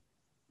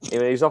 I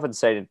mean, he was often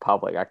seen in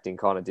public acting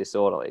kind of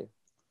disorderly,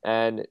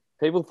 and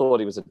people thought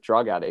he was a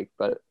drug addict,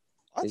 but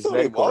I his thought he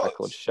medical records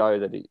was. show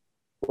that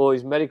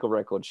his medical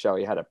records show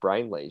he had a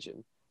brain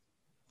lesion.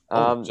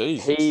 Oh,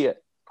 Jesus. He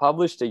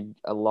published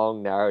a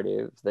long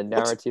narrative, the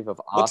What's narrative of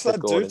what's Arthur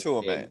that do Gordon to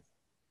a Pym. man?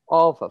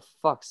 Oh, for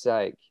fuck's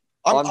sake.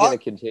 I'm I'm going I to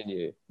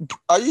continue.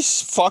 Are you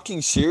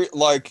fucking serious?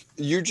 Like,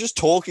 you're just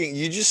talking,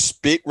 you just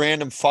spit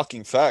random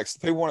fucking facts.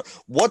 People want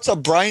what's a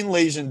brain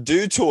lesion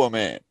do to a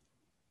man?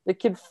 It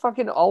can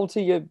fucking alter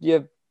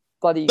your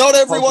bloody Not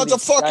everyone's a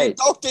cognitive fucking state.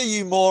 doctor,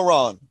 you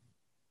moron.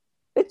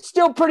 It's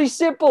still pretty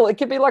simple. It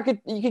could be like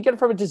you could get it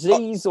from a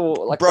disease or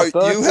like a Bro,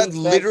 birth you have defect.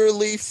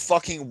 literally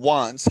fucking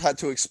once had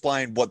to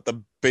explain what the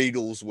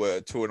Beatles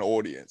were to an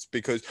audience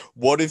because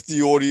what if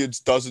the audience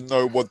doesn't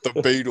know what the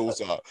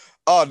Beatles are?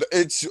 Oh,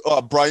 it's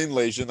a brain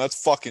lesion.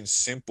 That's fucking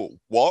simple.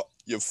 What?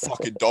 You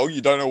fucking dog?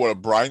 You don't know what a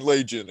brain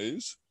lesion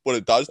is? What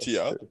it does to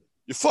That's you? true.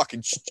 You're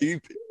fucking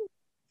stupid.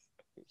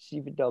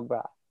 Stupid dog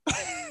bra.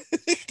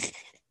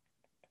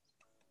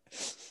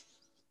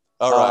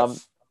 All right.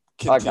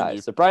 Okay,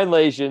 Continue. so brain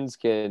lesions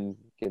can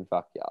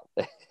fuck you up.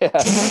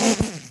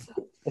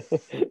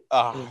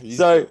 He's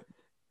So, good.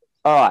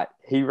 all right,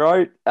 he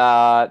wrote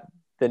the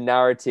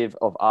narrative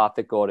of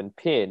Arthur Gordon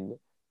Pym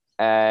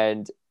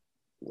and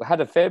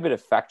had a fair bit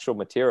of factual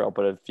material,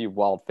 but a few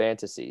wild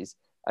fantasies,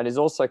 and is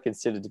also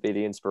considered to be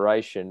the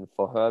inspiration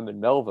for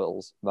Herman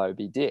Melville's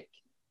Moby Dick.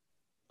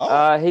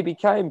 Oh, He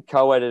became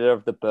co-editor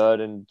of the Bird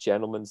and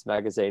Gentleman's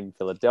magazine in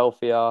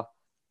Philadelphia,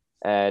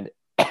 and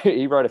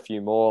he wrote a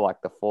few more,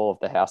 like The Fall of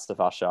the House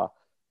of Usher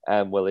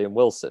and William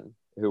Wilson,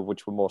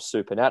 which were more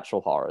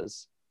supernatural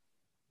horrors.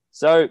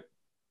 So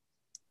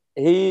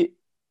he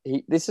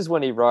this is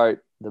when he wrote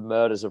The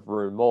Murders of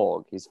Rue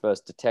Morgue, his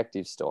first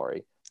detective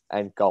story,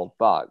 and Gold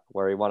Bug,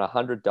 where he won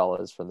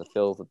 $100 from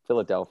the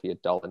Philadelphia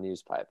Dollar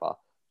newspaper,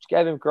 which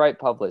gave him great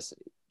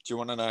publicity. do you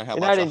want to know how In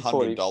much a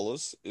 1840,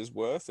 $100 is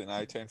worth in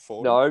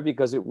 1840? no,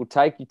 because it will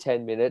take you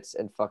 10 minutes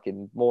and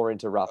fucking more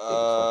interrupting, so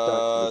I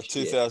don't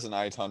give a shit.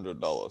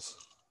 $2,800.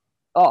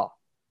 Oh,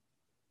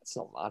 that's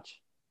not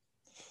much.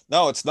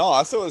 No, it's not.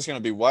 I thought it was going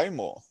to be way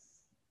more.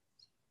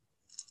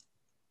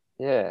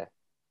 Yeah.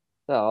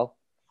 No.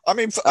 I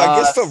mean, I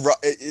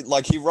guess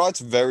like he writes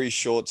very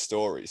short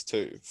stories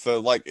too, for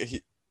like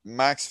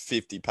max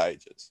 50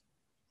 pages.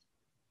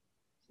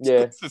 It's Yeah,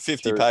 good for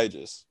 50 true.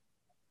 pages.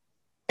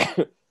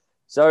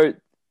 So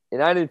in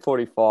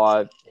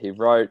 1845, he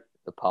wrote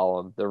the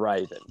poem The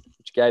Raven,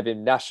 which gave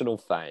him national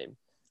fame.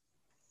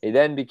 He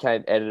then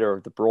became editor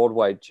of the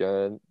Broadway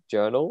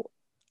Journal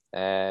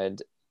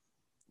and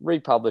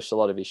republished a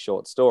lot of his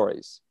short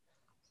stories.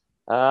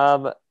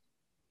 Now,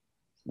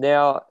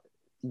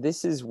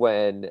 this is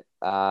when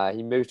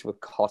he moved to a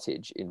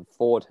cottage in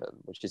Fordham,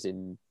 which is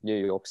in New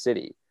York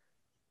City.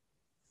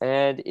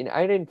 And in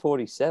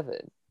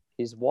 1847,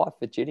 his wife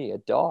Virginia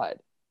died.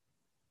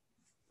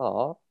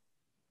 Oh,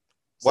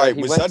 so Wait,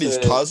 he was went that his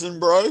to cousin,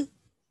 bro?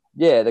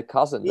 the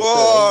cousin, the 13 year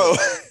Whoa! old.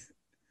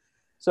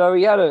 So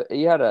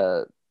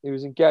he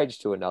was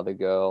engaged to another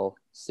girl,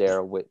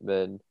 Sarah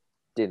Whitman.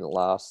 Didn't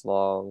last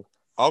long.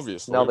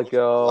 Obviously, it Another wasn't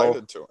girl,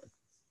 related to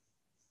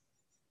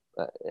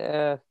him.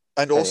 yeah.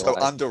 And also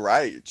Anyway,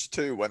 underage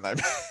too when they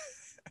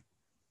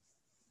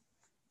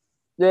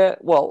yeah.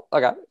 Well,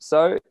 okay.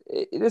 So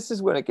this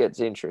is when it gets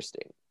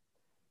interesting.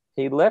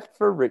 He left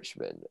for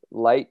Richmond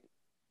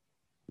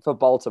for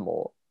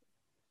Baltimore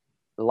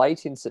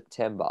late in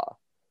September,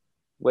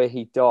 where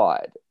he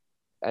died,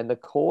 and the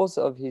cause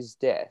of his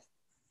death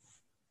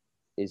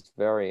is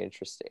very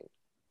interesting.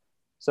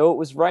 So it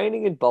was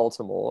raining in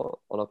Baltimore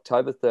on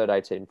October 3rd,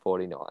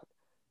 1849,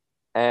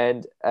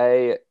 and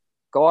a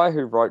guy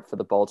who wrote for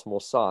the Baltimore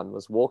Sun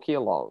was walking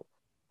along,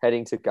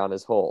 heading to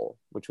Gunners Hall,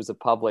 which was a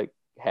public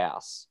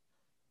house.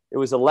 It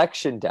was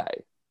election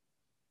day,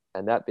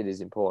 and that bit is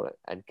important.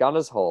 And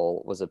Gunners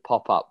Hall was a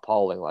pop-up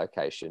polling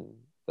location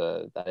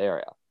for that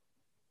area.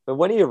 But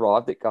when he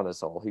arrived at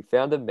Gunners Hall, he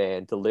found a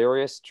man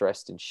delirious,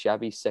 dressed in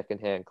shabby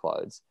second-hand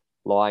clothes,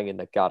 lying in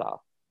the gutter.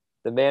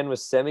 The man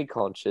was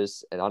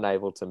semi-conscious and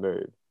unable to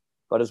move.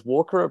 But as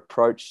Walker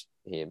approached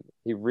him,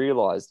 he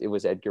realized it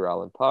was Edgar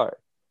Allan Poe.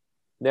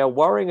 Now,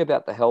 worrying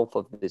about the health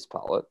of this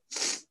poet,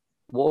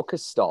 Walker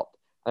stopped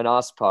and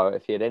asked Poe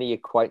if he had any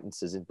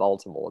acquaintances in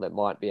Baltimore that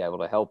might be able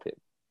to help him.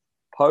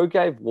 Poe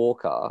gave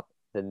Walker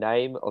the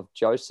name of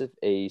Joseph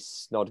E.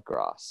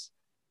 Snodgrass,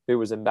 who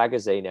was a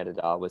magazine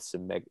editor with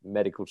some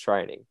medical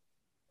training.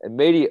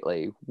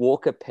 Immediately,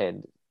 Walker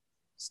penned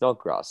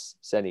Snodgrass,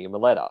 sending him a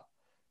letter.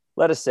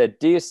 Letter said,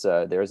 "Dear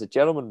sir, there is a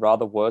gentleman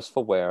rather worse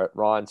for wear at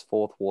Ryan's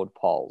Fourth Ward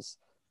polls,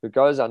 who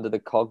goes under the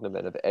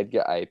cognomen of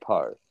Edgar A.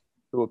 Poe,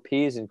 who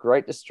appears in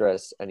great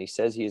distress, and he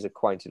says he is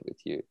acquainted with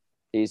you.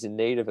 He is in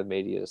need of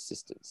immediate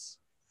assistance.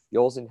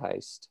 Yours in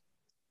haste,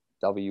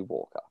 W.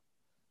 Walker."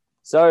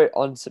 So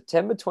on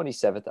September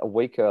 27th, a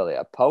week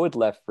earlier, Poe had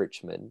left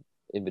Richmond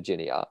in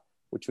Virginia,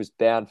 which was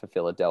bound for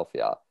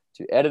Philadelphia,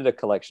 to edit a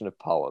collection of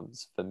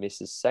poems for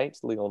Mrs. St.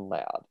 Leon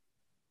Loud,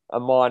 a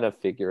minor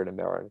figure in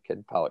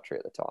American poetry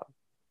at the time.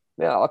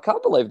 Now, I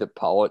can't believe that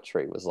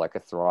poetry was like a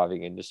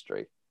thriving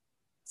industry.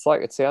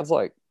 It sounds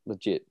like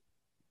legit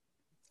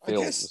I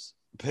guess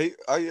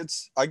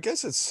films. I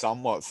guess it's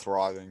somewhat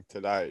thriving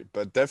today,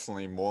 but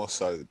definitely more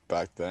so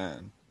back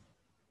then.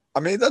 I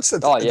mean, that's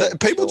Oh, yeah,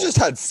 people sure. just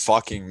had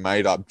fucking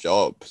made up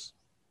jobs.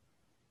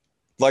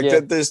 Like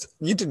Yeah. there's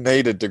you didn't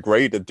need a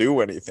degree to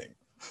do anything.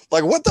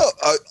 Like what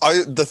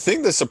the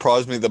thing that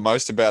surprised me the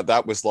most about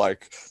that was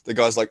like the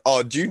guy's like,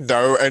 "Oh, do you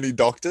know any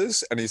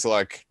doctors?" And he's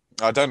like,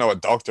 "I don't know a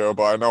doctor,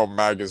 but I know a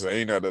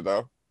magazine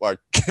editor. Like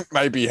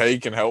maybe he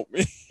can help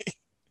me."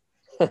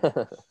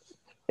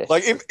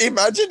 Like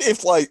imagine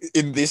if like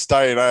in this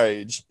day and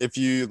age, if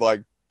you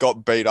like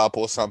got beat up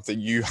or something,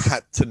 you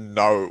had to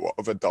know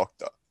of a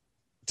doctor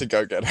to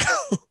go get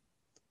help.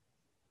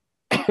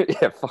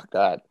 Yeah, fuck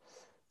that.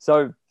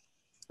 So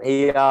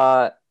he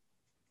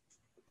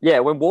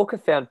when Walker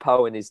found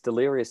Poe in his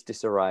delirious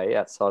disarray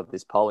outside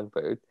this polling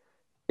booth,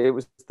 it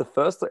was the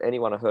first that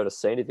anyone had heard or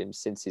seen of him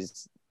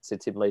since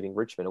him leaving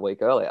Richmond a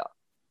week earlier.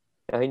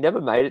 Now, he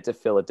never made it to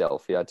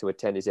Philadelphia to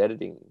attend his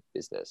editing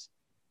business.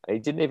 And he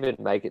didn't even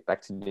make it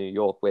back to New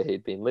York, where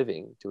he'd been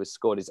living, to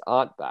escort his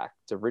aunt back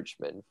to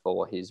Richmond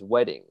for his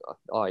wedding.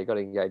 Oh, he got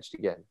engaged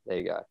again. There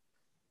you go.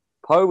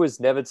 Poe was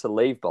never to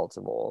leave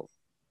Baltimore,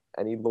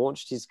 and he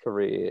launched his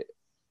career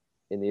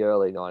in the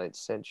early 19th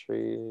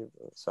century.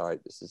 Sorry,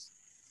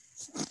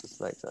 this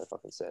makes no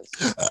fucking sense.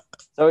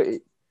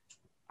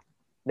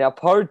 Now,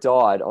 Poe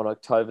died on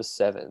October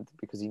 7th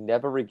because he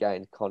never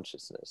regained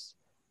consciousness.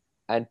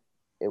 And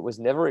it was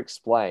never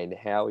explained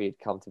how he had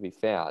come to be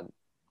found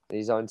in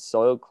his own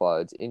soiled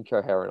clothes,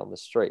 incoherent on the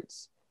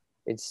streets.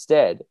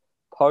 Instead,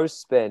 Poe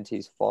spent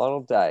his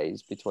final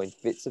days between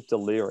fits of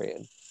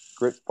delirium,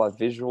 gripped by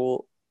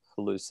visual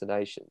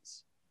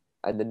hallucinations.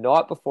 And the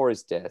night before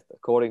his death,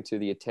 according to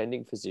the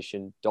attending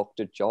physician,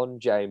 Dr. John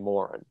J.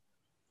 Moran,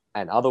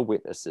 and other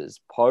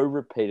witnesses, Poe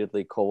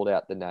repeatedly called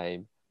out the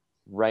name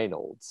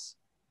Reynolds.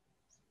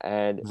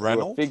 And to a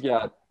Reynolds?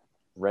 figure,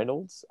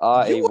 Reynolds, You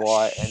are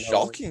Reynolds.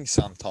 shocking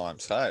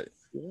sometimes, hey.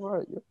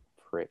 You're a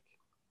prick.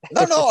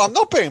 No, I'm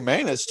not being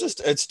mean. It's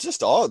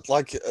just odd.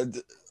 Like,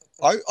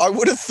 I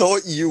would have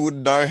thought you would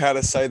know how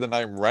to say the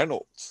name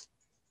Reynolds.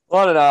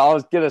 Well, I don't know. I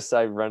was gonna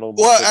say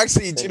Reynolds. Well,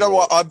 actually, do you know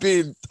what? I've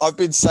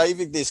been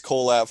saving this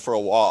call out for a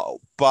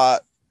while,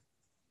 but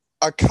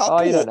a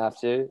Oh, you don't couple have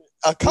to.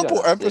 a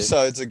couple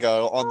episodes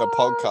ago on the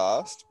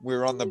podcast, we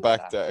were on the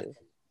back deck,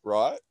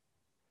 right?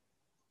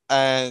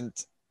 And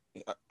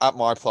at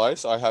my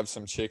place, I have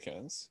some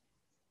chickens.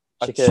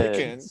 A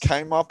chicken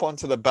came up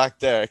onto the back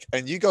deck,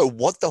 and you go,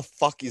 "What the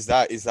fuck is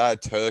that? Is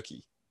that a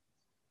turkey?"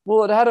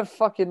 Well, it had a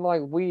fucking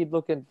like weird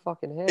looking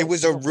fucking head. It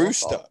was a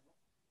rooster.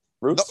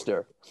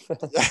 Rooster.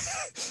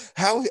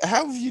 How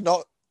have you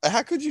not?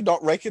 How could you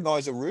not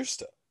recognize a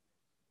rooster?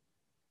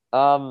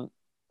 I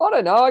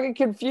don't know. I get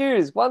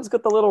confused. One's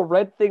got the little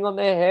red thing on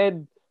their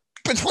head.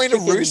 Between a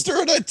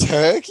rooster and a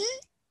turkey?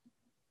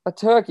 A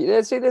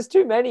turkey. See, there's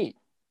too many.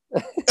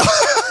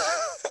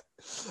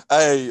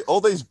 Hey,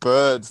 all these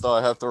birds that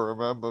I have to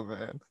remember,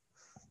 man.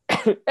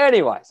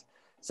 Anyways,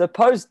 so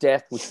Poe's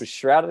death, which was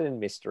shrouded in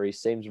mystery,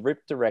 seems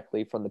ripped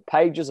directly from the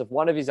pages of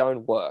one of his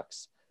own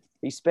works.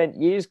 He spent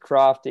years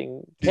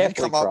crafting. Did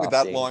you come up with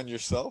that line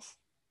yourself?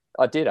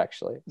 I did,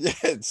 actually. Yeah,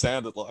 it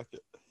sounded like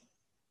it.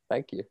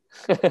 Thank you.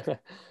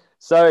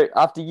 So,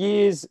 after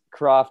years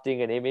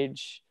crafting an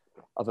image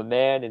of a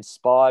man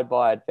inspired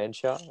by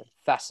adventure,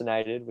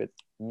 fascinated with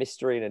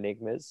mystery and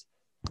enigmas,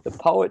 the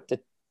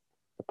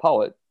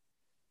poet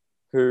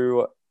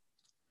who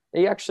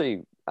he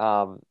actually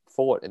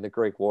fought in the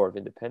Greek War of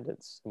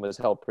Independence and was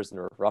held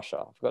prisoner of Russia.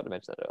 I forgot to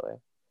mention that earlier.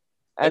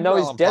 And though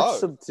his death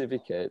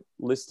certificate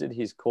listed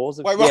his cause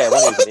of... Wait, when he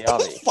was in the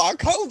army.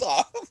 Fuck, hold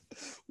on.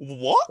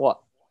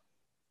 What?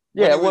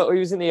 Yeah, he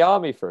was in the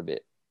army for a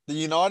bit. The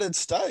United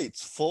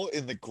States fought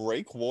in the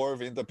Greek War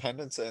of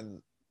Independence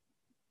and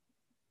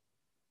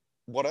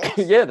what else?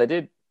 Yeah, they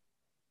did.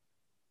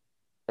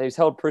 And he was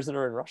held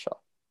prisoner in Russia.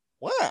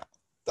 Wow.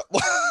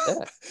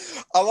 Yeah.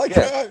 I like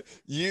how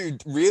you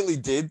really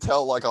did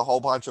tell like a whole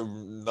bunch of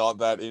not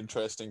that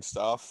interesting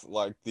stuff,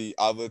 like the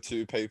other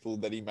two people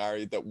that he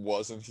married that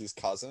wasn't his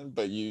cousin,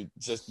 but you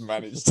just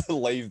managed to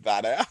leave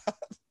that out.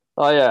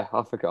 Oh yeah,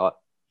 I forgot.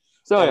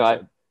 So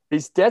anyway,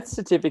 his death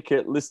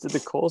certificate listed the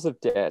cause of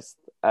death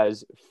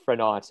as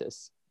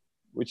phrenitis,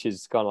 which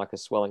is kind of like a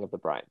swelling of the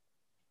brain.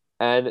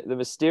 And the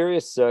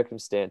mysterious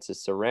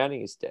circumstances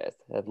surrounding his death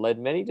have led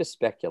many to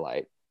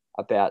speculate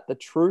about the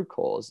true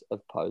cause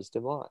of Poe's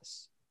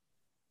demise.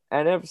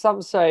 And if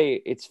some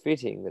say it's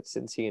fitting that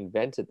since he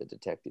invented the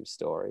detective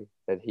story,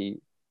 that he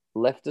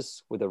left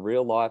us with a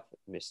real life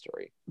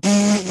mystery.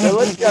 So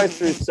let's go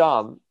through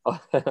some.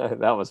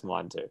 That was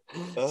mine too.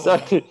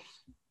 So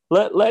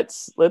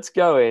let's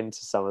go into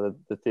some of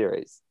the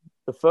theories.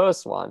 The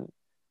first one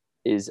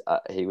is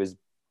he was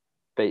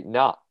beaten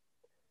up.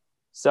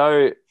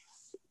 So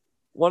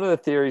one of the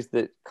theories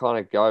that kind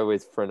of go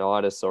with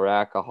phrenitis or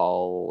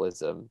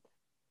alcoholism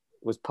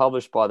was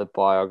published by the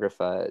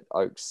biographer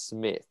Oak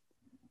Smith,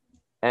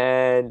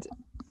 and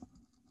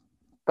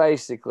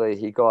basically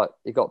he got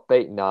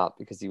beaten up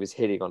because he was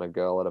hitting on a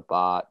girl at a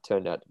bar. It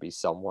turned out to be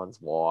someone's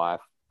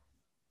wife,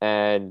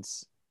 and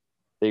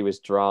he was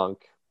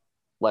drunk,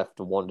 left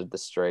and wandered the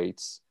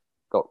streets,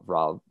 got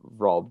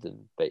robbed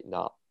and beaten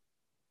up.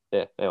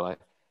 Yeah. Anyway,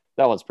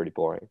 that one's pretty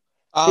boring.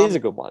 Here's a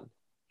good one: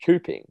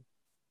 cooping.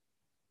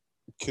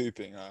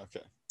 Cooping. Oh,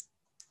 okay.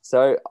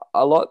 So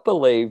a lot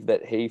believe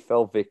that he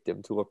fell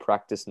victim to a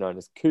practice known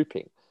as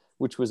cooping,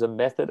 which was a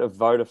method of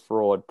voter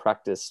fraud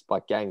practiced by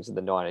gangs in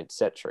the 19th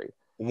century.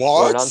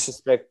 Where an What?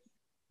 unsuspect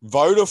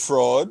Voter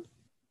fraud?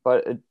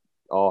 But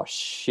oh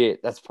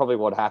shit, that's probably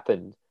what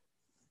happened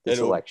this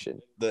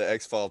election. The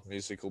X-Files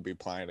music will be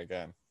playing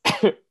again.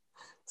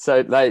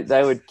 So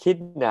they would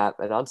kidnap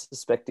an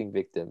unsuspecting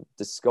victim,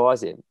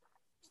 disguise him,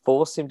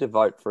 force him to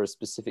vote for a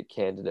specific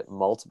candidate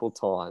multiple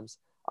times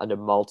under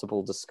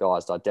multiple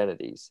disguised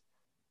identities.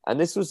 And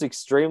this was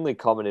extremely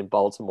common in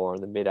Baltimore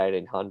in the mid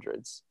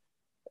 1800s.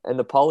 And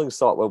the polling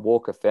site where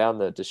Walker found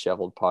the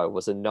disheveled Poe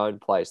was a known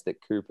place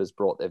that Coopers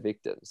brought their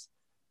victims.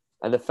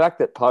 And the fact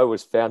that Poe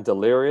was found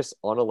delirious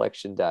on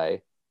election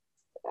day,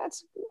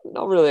 that's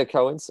not really a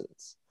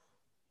coincidence.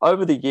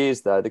 Over the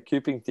years, though, the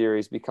cooping theory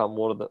has become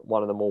one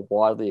of the more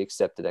widely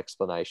accepted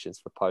explanations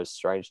for Poe's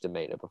strange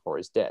demeanor before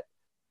his death.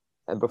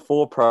 And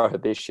before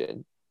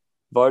Prohibition,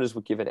 voters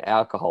were given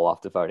alcohol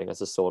after voting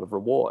as a sort of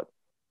reward.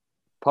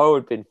 Poe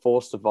had been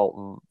forced to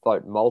vote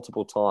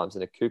multiple times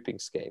in a cooping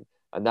scheme,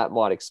 and that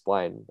might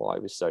explain why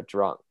he was so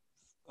drunk.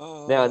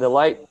 Now, in the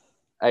late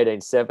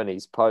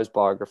 1870s, Poe's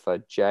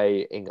biographer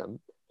J. Ingham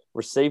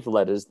received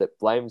letters that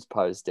blamed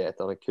Poe's death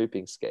on a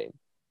cooping scheme.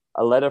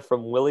 A letter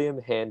from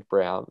William Hand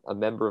Brown, a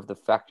member of the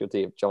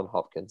faculty of Johns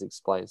Hopkins,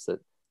 explains that,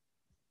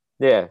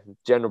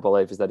 general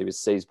belief is that he was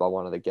seized by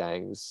one of the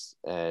gangs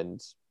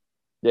and,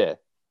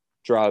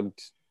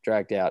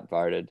 dragged out,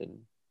 voted, and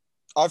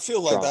I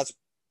feel like drunk.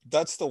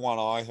 that's the one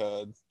I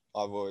heard.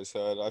 I've always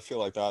heard. I feel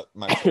like that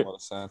makes a lot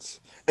of sense.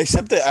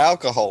 Except the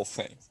alcohol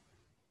thing.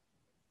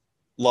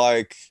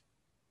 Like,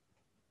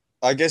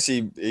 I guess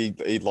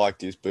he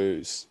liked his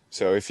booze,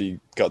 so if he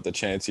got the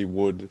chance, he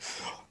would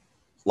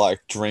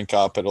like drink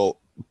up at all.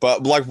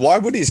 But like, why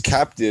would his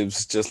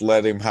captives just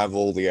let him have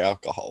all the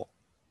alcohol?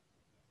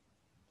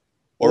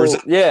 Or is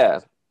it?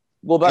 Yeah.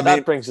 Well, I mean,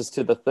 that brings us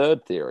to the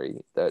third theory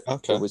that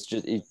okay. it was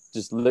he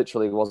just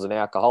literally was an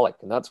alcoholic,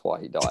 and that's why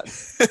he died.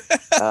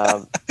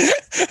 Um,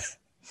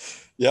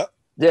 Yeah.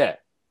 Yeah,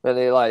 and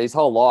his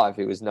whole life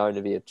he was known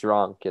to be a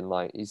drunk, and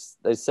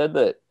they said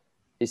that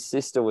his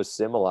sister was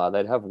similar.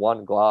 They'd have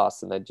one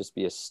glass and they'd just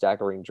be a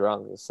staggering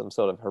drunk. There's some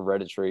sort of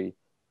hereditary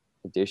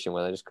condition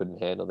where they just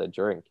couldn't handle their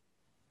drink.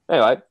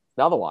 Anyway,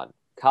 another one: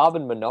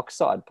 carbon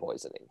monoxide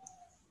poisoning.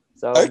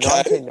 So in Okay.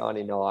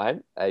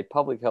 1999, a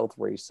public health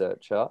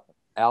researcher,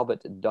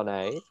 Albert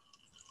Donay,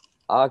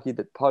 argued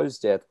that Poe's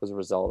death was a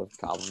result of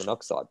carbon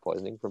monoxide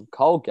poisoning from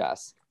coal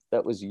gas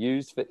that was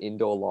used for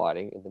indoor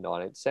lighting in the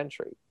 19th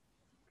century.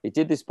 He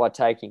did this by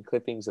taking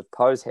clippings of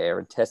Poe's hair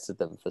and tested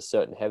them for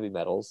certain heavy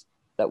metals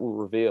that would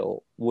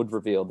reveal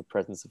the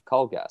presence of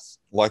coal gas.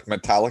 Like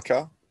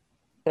Metallica.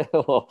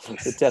 Well,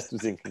 the test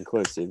was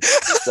inconclusive,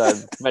 so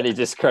many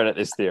discredit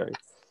this theory.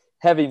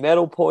 Heavy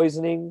metal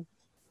poisoning,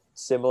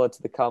 similar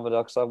to the carbon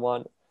dioxide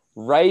one.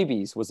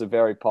 Rabies was a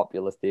very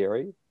popular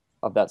theory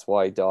of that's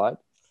why he died.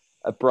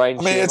 A brain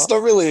tumor. It's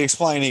not really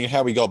explaining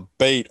how he got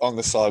beat on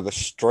the side of the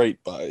street,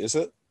 but is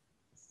it?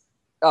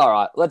 All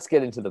right, let's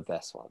get into the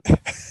best one.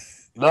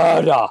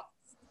 Murder.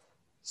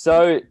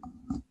 So,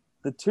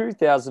 the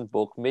 2000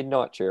 book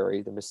Midnight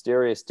Jury: The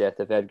Mysterious Death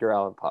of Edgar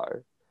Allan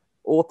Poe,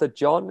 author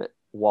John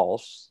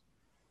Walsh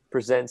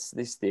presents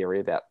this theory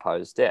about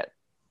Poe's death,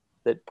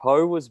 that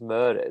Poe was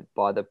murdered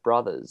by the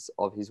brothers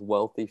of his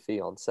wealthy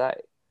fiancée,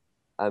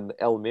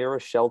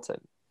 Elmira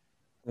Shelton.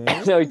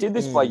 Now, he did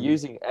this by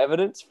using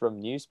evidence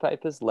from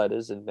newspapers,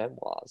 letters, and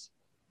memoirs.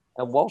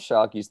 And Walsh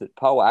argues that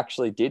Poe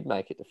actually did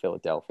make it to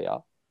Philadelphia,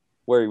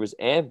 where he was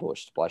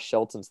ambushed by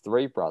Shelton's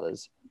three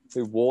brothers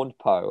who warned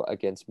Poe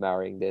against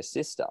marrying their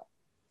sister.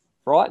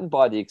 Frightened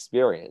by the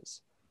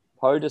experience,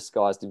 Poe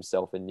disguised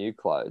himself in new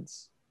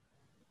clothes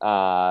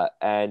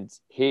and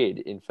hid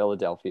in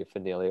Philadelphia for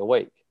nearly a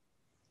week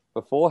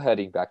before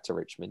heading back to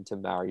Richmond to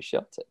marry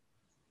Shelton.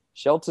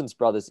 Shelton's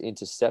brothers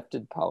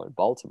intercepted Poe in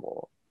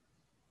Baltimore,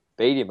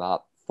 beat him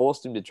up,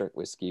 forced him to drink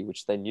whiskey,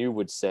 which they knew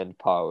would send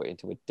Poe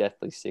into a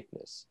deathly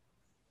sickness.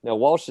 Now,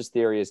 Walsh's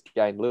theory has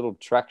gained little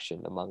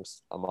traction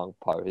among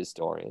Poe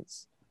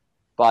historians,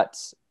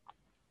 but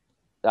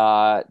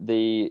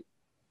the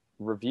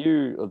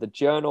review of the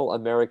journal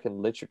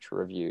American Literature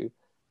Review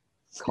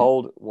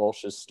called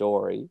Walsh's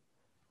story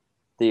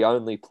the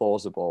only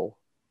plausible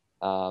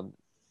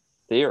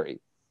theory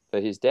for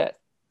his death.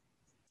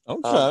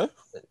 Okay.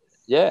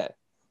 Yeah.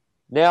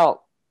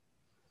 Now,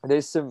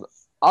 there's some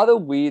other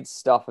weird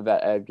stuff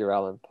about Edgar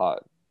Allan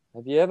Poe.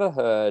 Have you ever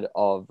heard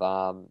of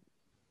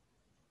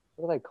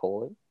what do they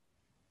call him?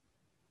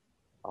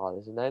 Oh,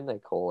 there's a name they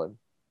call him.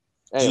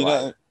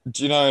 Anyway,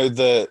 Do you know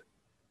that?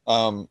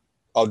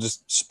 I'll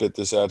just spit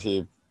this out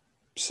here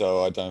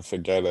so I don't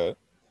forget it.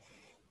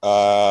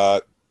 Uh,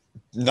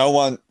 no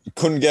one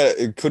couldn't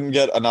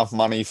get enough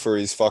money for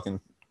his fucking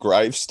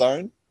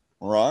gravestone,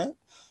 right?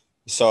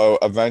 So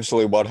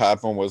eventually, what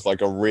happened was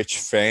like a rich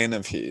fan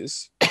of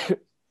his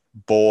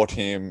bought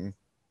him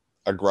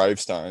a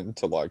gravestone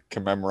to like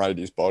commemorate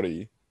his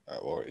body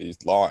or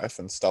his life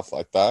and stuff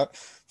like that.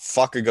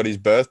 Fucker got his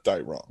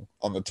birthday wrong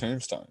on the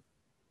tombstone.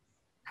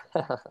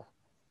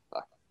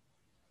 fuck,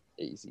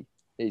 easy,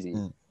 easy,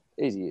 Mm.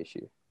 easy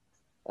issue.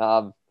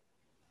 Um,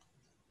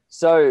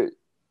 so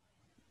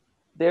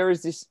there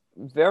is this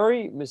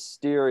very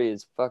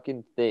mysterious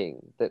fucking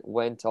thing that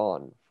went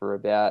on for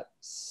about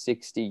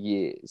 60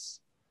 years.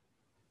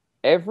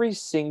 Every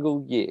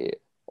single year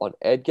on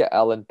Edgar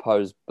Allan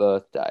Poe's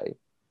birthday,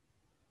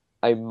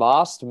 a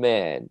masked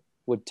man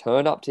would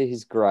turn up to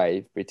his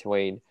grave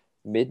between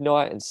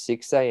midnight and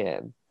 6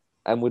 a.m.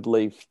 and would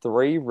leave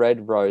three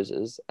red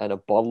roses and a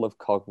bottle of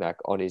cognac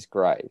on his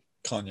grave.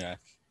 Cognac.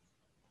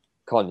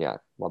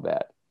 Cognac, my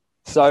bad.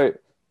 So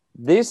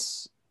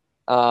this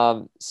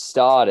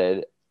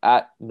started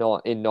in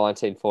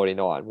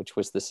 1949, which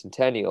was the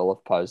centennial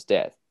of Poe's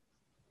death,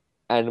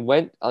 and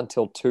went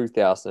until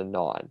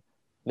 2009.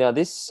 Now,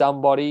 this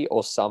somebody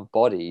or some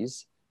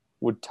bodies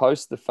would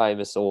toast the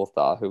famous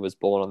author who was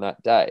born on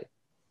that day.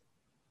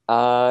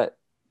 No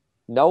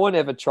one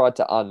ever tried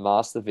to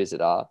unmask the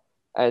visitor,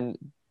 and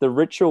the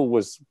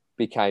ritual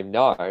became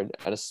known,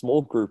 and a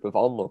small group of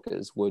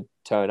onlookers would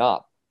turn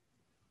up.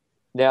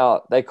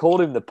 Now, they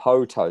called him the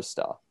Poe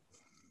Toaster,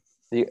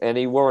 and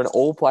he wore an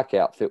all-black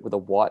outfit with a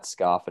white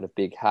scarf and a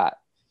big hat.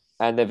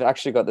 And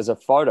there's a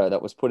photo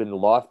that was put in the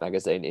Life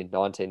magazine in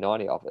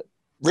 1990 of it.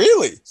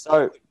 Really?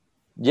 So,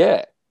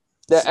 yeah.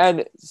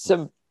 And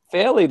some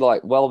fairly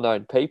like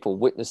well-known people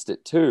witnessed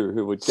it too,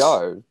 who would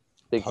go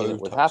thinking Poe it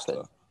would toaster.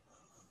 happen.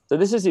 So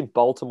this is in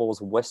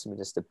Baltimore's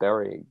Westminster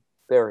burial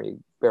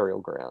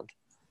ground.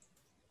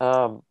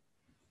 Now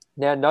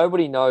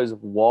nobody knows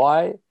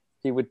why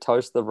he would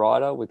toast the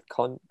writer with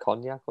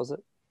cognac, was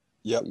it?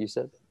 Yep. You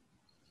said.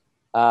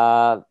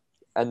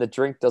 And the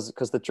drink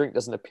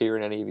doesn't appear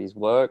in any of his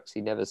works.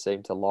 He never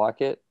seemed to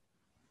like it.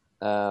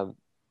 Yeah,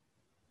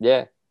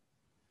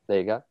 there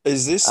you go.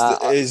 Is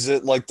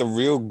it like the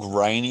real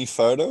grainy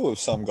photo of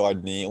some guy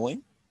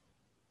kneeling?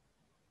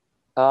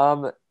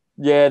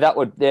 Yeah,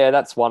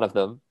 that's one of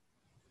them.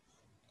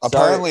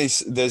 Apparently,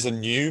 there's a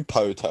new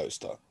Poe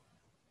toaster.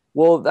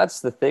 Well, that's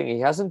the thing.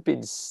 He hasn't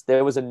been.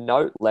 There was a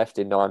note left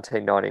in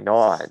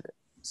 1999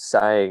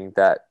 saying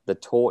that the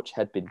torch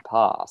had been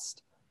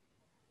passed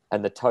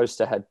and the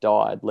toaster had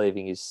died,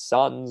 leaving his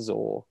sons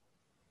or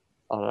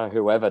I don't know,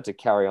 whoever to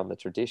carry on the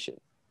tradition.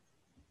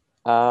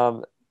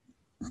 But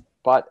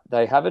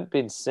they haven't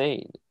been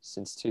seen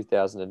since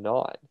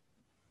 2009.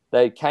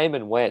 They came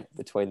and went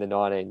between the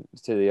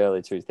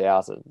early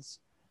 2000s.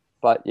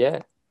 But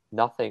yeah,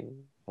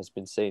 nothing has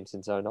been seen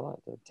since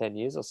 2009, 10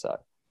 years or so.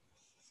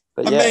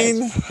 But yeah,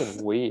 it's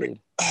fucking weird.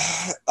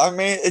 I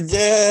mean,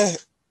 yeah.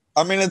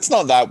 I mean, it's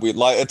not that weird.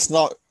 Like, it's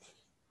not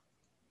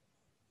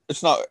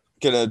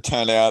gonna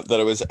turn out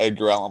that it was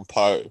Edgar Allan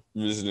Poe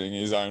visiting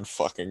his own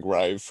fucking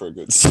grave for a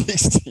good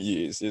 60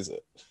 years, is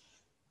it?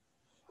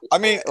 I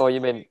mean, oh, you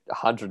mean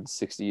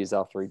 160 years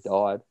after he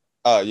died?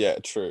 Oh, yeah,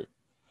 true.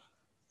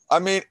 I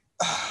mean,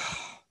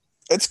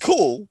 it's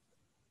cool,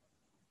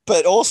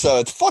 but also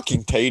it's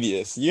fucking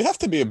tedious. You have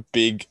to be a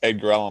big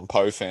Edgar Allan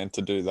Poe fan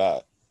to do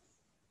that.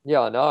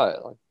 Yeah, I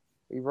know. Like,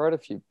 he wrote a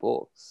few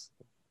books.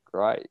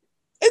 Great.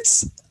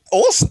 It's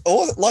also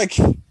like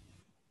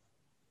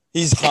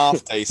he's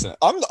half decent.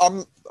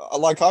 I'm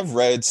like I've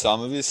read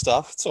some of his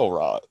stuff. It's all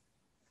right.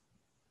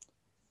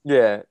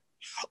 Yeah.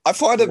 I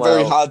find it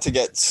very hard to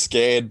get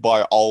scared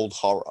by old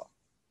horror.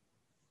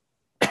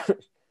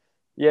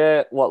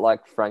 Yeah, what,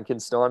 like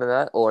Frankenstein and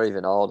that, or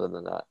even older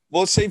than that?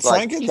 Well, see, Like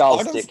Frankenstein.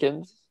 Charles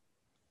Dickens.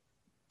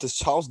 Does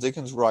Charles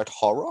Dickens write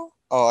horror?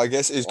 Oh, I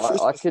guess is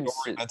Christmas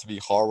Story meant to be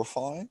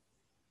horrifying?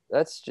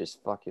 That's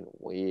just fucking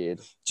weird.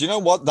 Do you know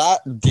what?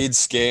 That did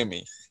scare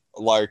me.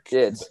 Like,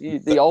 yeah,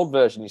 the old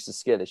version used to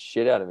scare the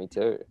shit out of me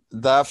too.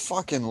 That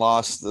fucking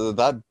last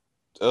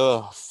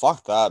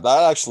fuck that.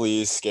 That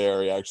actually is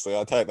scary. Actually,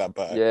 I take that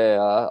back. Yeah,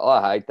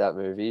 I hate that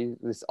movie.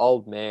 This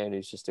old man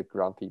who's just a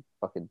grumpy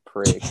fucking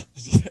prick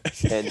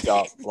ends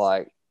up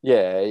like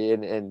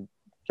and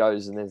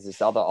goes and there's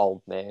this other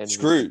old man,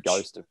 Scrooge,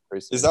 Ghost of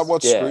Christmas. Is that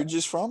what Scrooge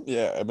is from?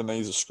 Yeah,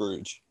 Ebenezer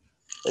Scrooge.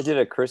 They did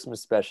a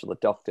Christmas special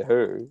at Doctor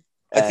Who.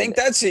 I think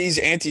he's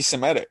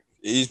anti-Semitic.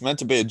 He's meant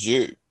to be a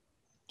Jew.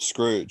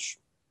 Scrooge.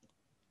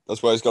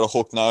 That's why he's got a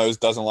hook nose.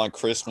 Doesn't like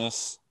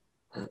Christmas.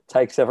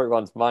 Takes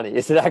everyone's money.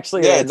 Is it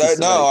actually? Yeah,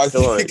 no. I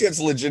think it's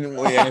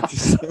legitimately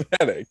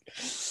anti-Semitic.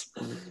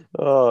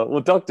 Oh well,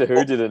 Doctor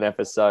Who did an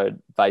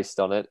episode based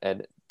on it,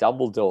 and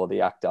Dumbledore,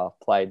 the actor,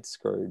 played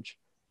Scrooge.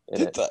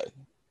 Did they?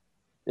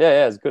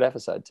 Yeah, it was a good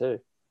episode too.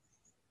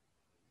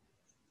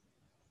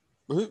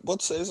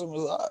 What season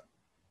was that?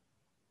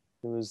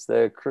 It was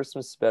their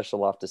Christmas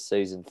special after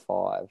season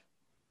 5.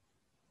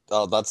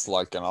 Oh, that's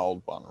like an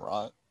old one,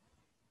 right?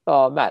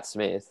 Oh, Matt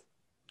Smith.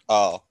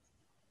 Oh,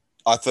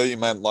 I thought you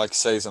meant like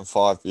season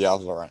 5, the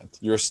other end.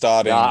 You're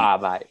starting. Nah,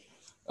 mate.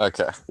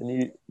 Okay.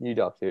 The new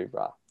Doctor Who,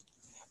 bruh.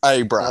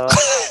 Hey, bruh. Uh,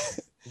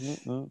 mm,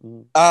 mm,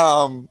 mm.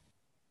 um,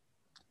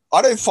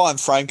 I don't find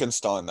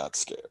Frankenstein that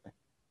scary.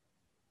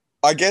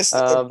 I guess,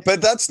 Um, but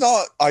that's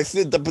not. I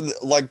think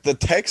the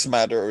text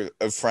matter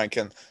of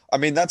Franken. I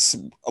mean, that's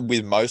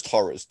with most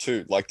horrors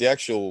too. Like the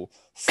actual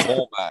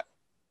format.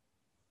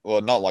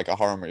 Well, not like a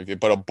horror movie,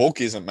 but a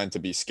book isn't meant to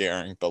be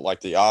scaring, but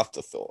like the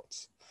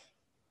afterthoughts.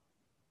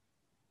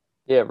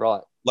 yeah,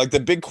 right. Like the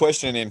big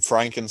question in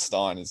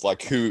Frankenstein is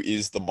like, who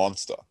is the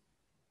monster?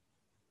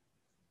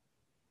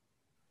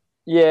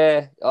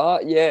 Yeah. Oh,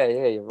 yeah,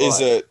 yeah, you're Is right.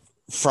 it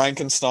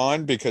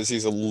Frankenstein because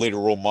he's a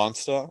literal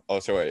monster? Oh,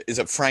 sorry. Is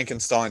it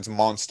Frankenstein's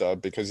monster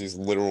because he's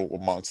a literal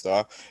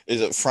monster?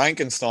 Is it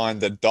Frankenstein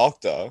the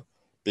doctor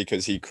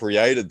because he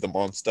created the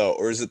monster,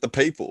 or is it the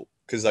people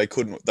because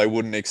they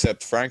wouldn't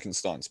accept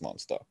Frankenstein's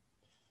monster?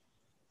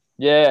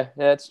 Yeah,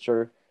 that's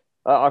true.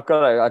 I've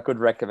got a good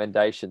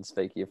recommendation.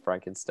 Speaking of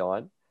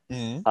Frankenstein,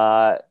 Mm.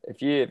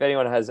 if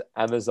anyone has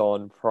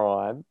Amazon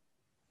Prime,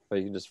 or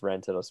you can just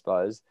rent it, I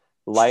suppose.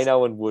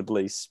 Lano and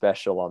Woodley's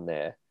special on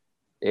there.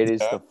 It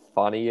is Yeah. the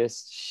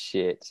funniest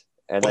shit,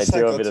 and they What's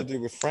that do a got bit to of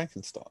do with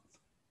Frankenstein?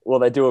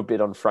 they do a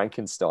bit on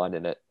Frankenstein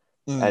in it,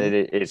 and Mm.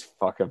 it is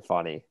fucking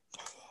funny.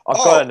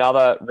 I've got Oh,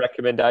 another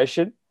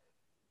recommendation.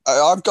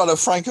 I've got a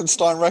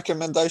Frankenstein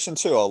recommendation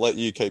too. I'll let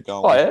you keep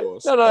going Oh with yeah,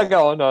 yours. no, no,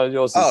 go on. No,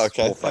 yours Oh, is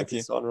okay. more Thank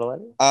you. Frankenstein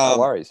related. No Um,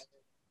 worries.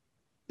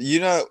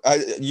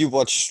 you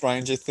watch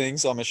Stranger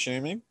Things, I'm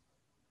assuming.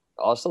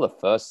 I saw the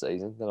first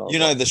season, then I was You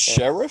know like, the eh.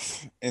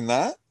 sheriff in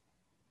that?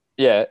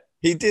 Yeah.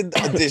 He did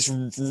this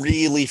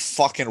really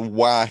fucking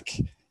whack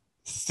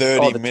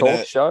Oh, 30 the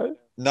talk minute, show.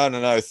 no,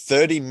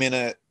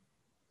 30-minute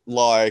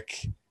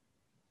like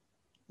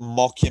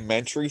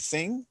mockumentary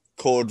thing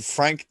called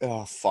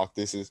oh fuck,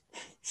 this is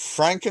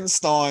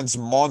Frankenstein's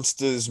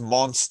Monsters,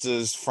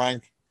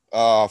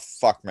 oh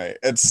fuck me.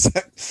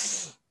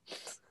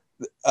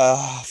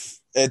 Uh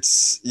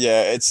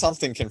it's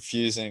something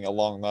confusing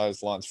along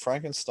those lines.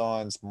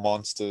 Frankenstein's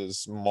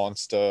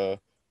Monster.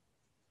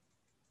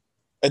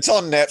 It's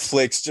on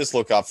Netflix. Just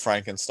look up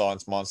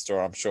Frankenstein's Monster.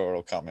 I'm sure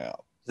it'll come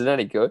out. Is it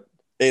any good?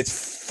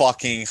 It's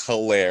fucking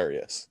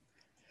hilarious.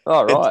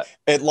 All It right.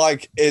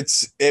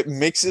 it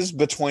mixes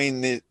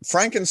between the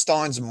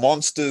Frankenstein's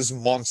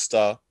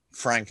monster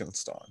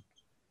Frankenstein.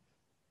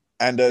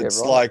 And Yeah, it's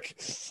right. like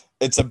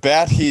it's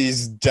about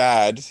his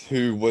dad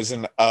who was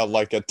an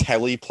like a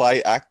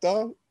teleplay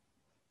actor,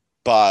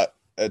 but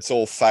it's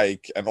all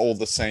fake and all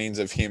the scenes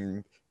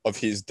of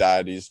his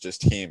dad is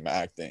just him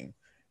acting.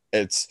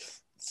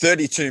 It's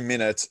 32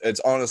 minutes. It's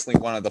honestly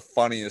one of the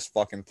funniest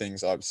fucking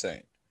things I've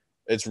seen.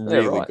 It's Yeah,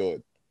 really right.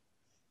 good.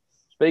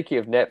 Speaking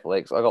of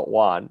Netflix, I got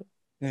one.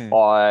 Hmm.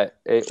 I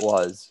it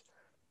was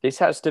this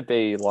has to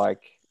be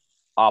like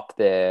up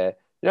there.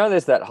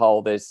 There's that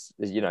whole there's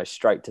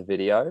straight to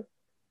video.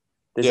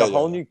 There's Yeah, a yeah,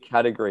 whole yeah. new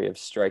category of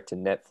straight to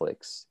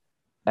Netflix.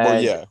 Well, And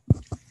yeah.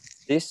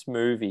 this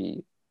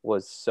movie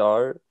was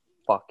so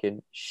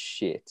fucking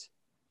shit.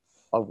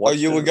 I Oh, watched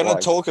you it were at gonna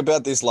like talk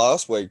about this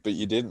last week, but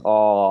you didn't.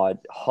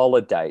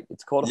 Holiday.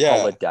 It's called Yeah.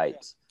 Holiday.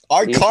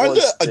 I It kind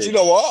was of, do the you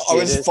know what? I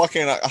was shittest.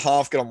 fucking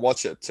half gonna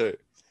watch it too.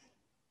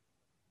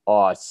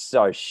 Oh, it's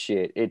so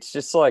shit. It's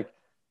just like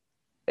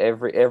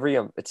every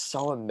it's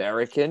so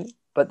American,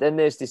 but then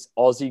there's this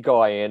Aussie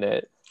guy in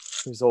it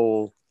who's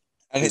all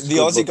And this the good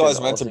Aussie looking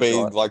guy's meant to Aussie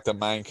be guy. like the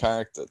main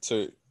character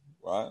too,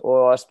 right?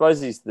 Well, I suppose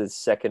he's the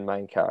second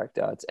main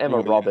character. It's Emma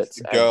Well, yeah, it's Roberts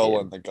the and girl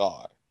and him. the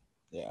guy.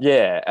 Yeah.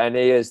 Yeah, and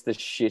he is the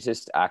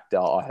shittest actor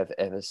I have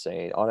ever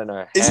seen. I don't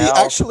know Is he how.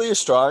 actually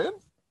Australian?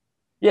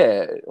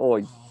 Yeah,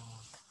 or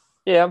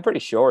yeah, I'm pretty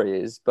sure he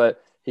is,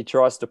 but he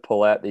tries to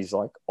pull out these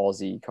like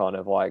Aussie kind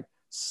of like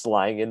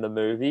slang in the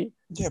movie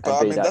Yeah, and but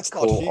I be mean that that's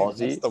not cool him.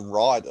 That's Aussie. the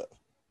writer.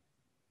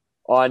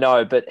 I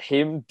know, but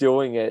him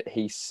doing it,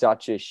 he's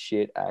such a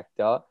shit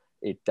actor.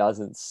 It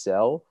doesn't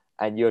sell,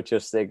 and you're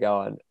just there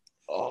going,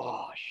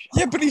 "Oh, shut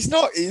Yeah, but he's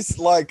not. He's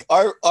like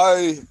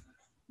I.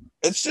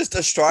 It's just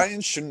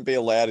Australians shouldn't be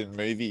allowed in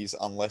movies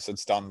unless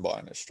it's done by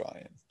an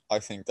Australian. I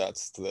think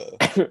that's the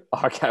up."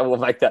 Okay, we'll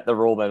make that the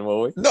rule then,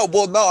 will we? no.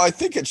 Well, no, I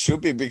think it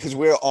should be because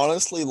we're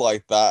honestly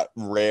like that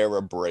rare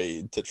a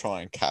breed to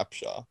try and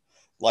capture.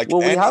 Like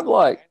Well, we have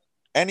like,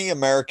 any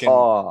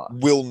American oh,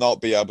 will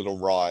not be able to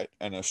write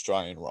an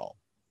Australian role.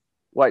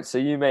 wait, so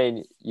you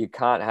mean you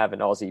can't have an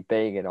Aussie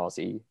being an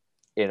Aussie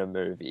in a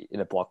movie, in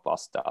a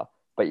blockbuster,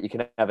 but you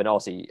can have an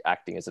Aussie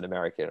acting as an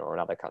American or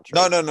another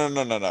No, country? no, no,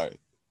 no, no, no.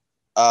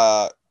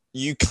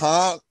 You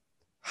can't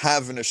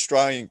have an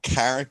Australian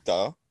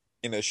character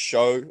in a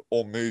show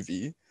or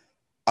movie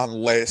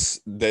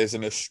unless there's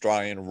an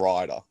Australian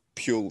writer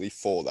purely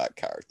for that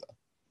character.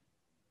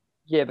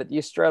 Yeah, but the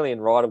Australian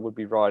writer would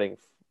be writing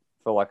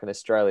for like an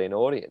Australian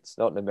audience,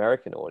 not an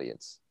American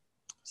audience.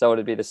 So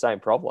it'd be the same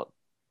problem.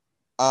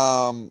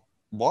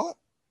 What?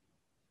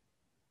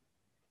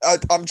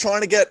 I'm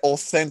trying to get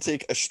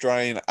authentic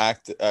Australian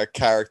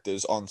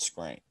characters on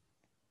screen.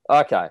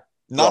 Okay.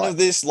 None Right. of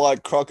this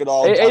like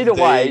Crocodile Either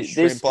Dundee, way,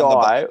 shrimp on the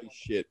barbie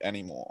shit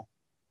anymore.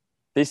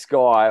 this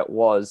guy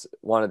was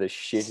one of the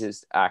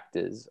shittest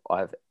actors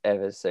I've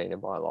ever seen in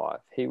my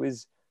life. He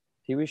was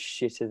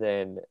shitter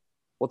than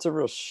what's a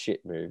real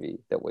shit movie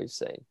that we've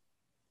seen?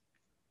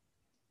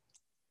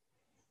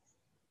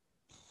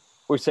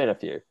 We've seen a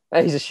few.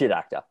 He's a shit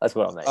actor. That's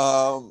what I mean.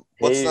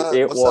 What's He that?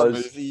 it What's that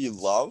was movie you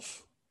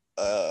love?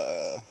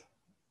 The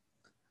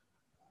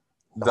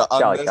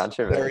Charlie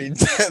Countryman. unnecessary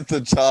death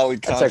of Charlie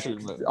That's a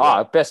Countryman.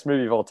 Yeah. best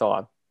movie of all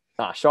time.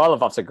 Shia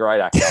LaBeouf's a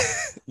great actor.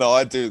 No,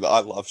 I do. I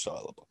love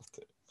Shia LaBeouf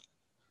too.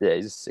 Yeah,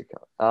 he's a sick.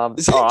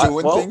 Is he All right,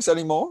 doing well, things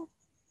anymore?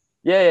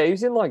 yeah, he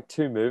was in like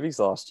 2 movies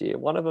last year.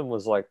 One of them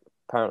was like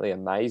apparently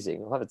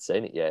amazing. I haven't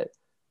seen it yet,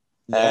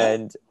 Yeah.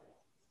 and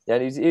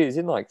he was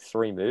in like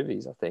 3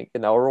 movies, I think,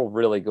 and they were all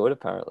really good.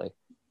 Apparently,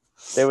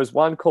 there was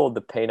one called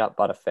The Peanut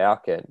Butter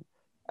Falcon,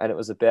 and it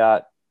was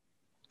about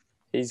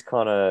he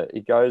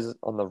goes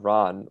on the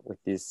run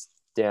with this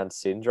Down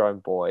syndrome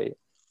boy,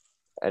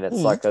 and it's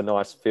like a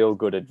nice feel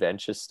good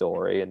adventure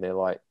story, and they're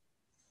like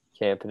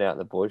camping out in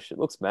the bush. It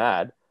looks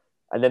mad.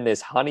 And then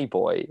there's Honey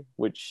Boy,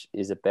 which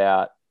is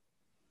about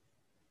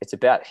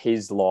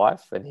his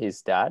life and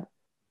his dad,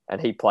 and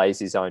he plays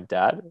his own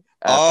dad. And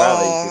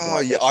apparently he did Oh,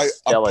 like yeah. a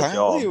stellar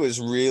Apparently job. it was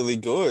really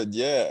good.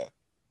 Yeah.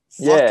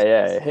 Fuck.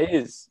 Yeah,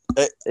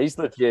 It- he's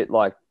legit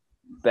like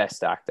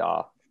best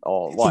actor.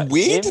 Or It's like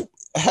weird him.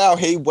 how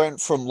he went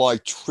from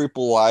like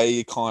triple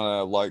A kind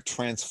of like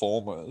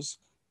Transformers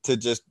to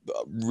just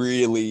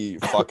really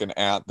fucking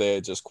out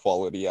there, just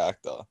quality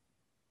actor.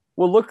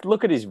 Well,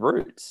 look at his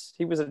roots.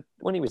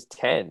 When he was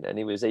 10, and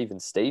he was even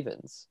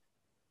Stevens.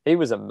 He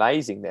was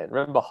amazing then.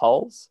 Remember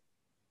Holes?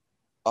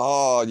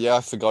 Oh yeah,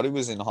 I forgot he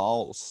was in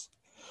Holes.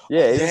 Oh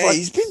Yeah, he was yeah, like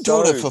he's been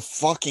doing it so. for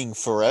fucking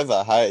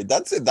forever. Hey,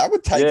 that's it. That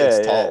would take its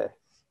Yeah, yeah. toll.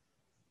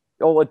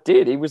 Oh, it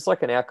did. He was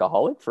like an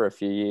alcoholic for a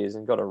few years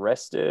and got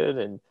arrested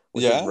and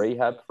was in Yeah,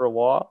 rehab for a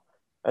while.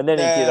 And then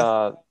he did.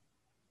 yeah.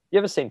 You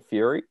ever seen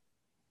Fury?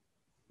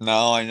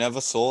 No, I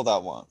never saw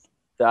that one.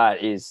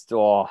 That is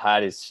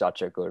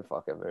such a good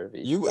fucking movie.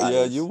 That You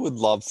is. would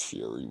love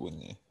Fury,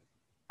 wouldn't you?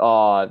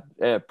 Oh,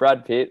 yeah,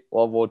 Brad Pitt,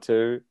 World War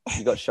II.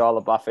 You got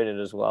Shia LaBeouf in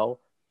it as well.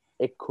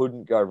 It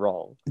couldn't go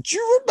wrong. Do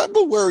you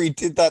remember where he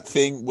did that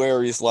thing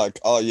where he's like,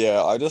 "Oh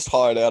yeah, I just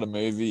hired out a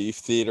movie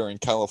theater in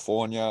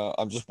California.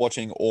 I'm just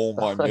watching all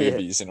my Oh, yeah.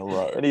 movies in a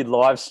row. And he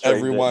live streamed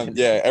Everyone, it.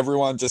 yeah,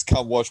 everyone just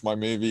come watch my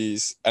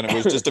movies." And it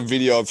was just a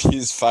video of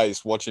his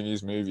face watching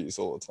his movies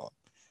all the time.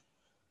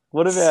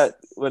 What about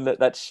when that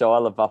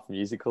Shia LaBeouf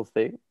musical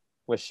thing,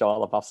 where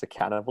Shia LaBeouf's a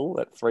cannibal,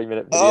 that 3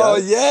 minute video? Oh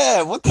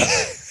yeah, what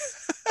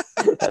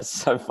the? That's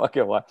so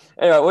fucking wild.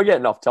 Anyway, we're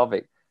getting off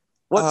topic.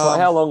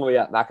 How long are we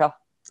at, Macca?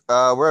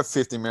 We're at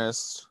 50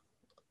 minutes.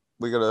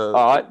 We gotta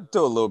All right.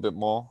 do a little bit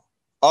more.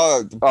 Oh,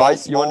 All right. You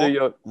Baltimore want to do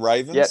your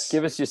Ravens? Yep.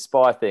 Give us your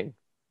spy thing.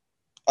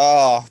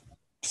 Oh,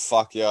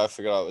 fuck yeah! I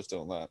forgot I was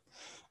doing that.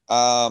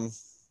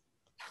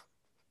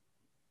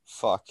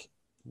 Fuck.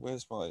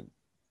 Where's my?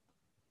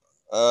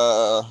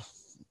 Oh,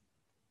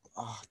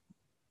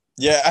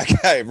 yeah.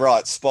 Okay.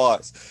 Right.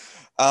 Spies.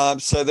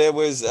 So there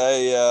was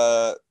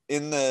a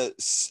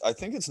I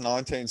think it's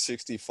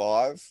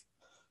 1965.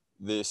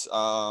 This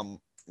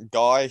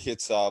guy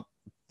hits up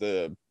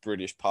the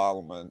British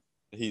Parliament.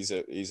 He's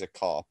a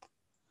cop.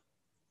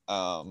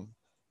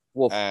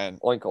 Wolf. And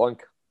Oink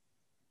oink.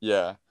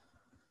 yeah,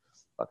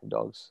 Fucking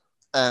dogs.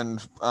 and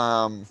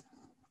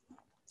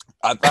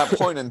at that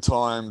point in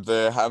time,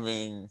 they're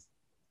having,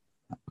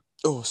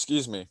 oh,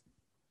 excuse me,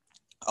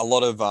 a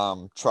lot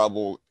of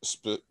trouble,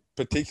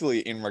 particularly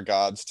in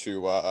regards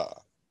to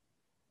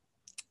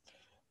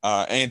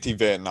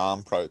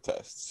anti-Vietnam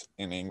protests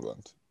in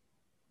England.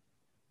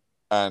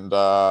 And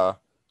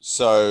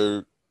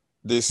so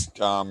this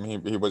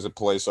he was a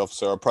police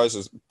officer,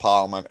 approaches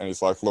Parliament, and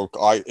he's like, "Look,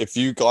 if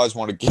you guys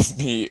want to give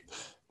me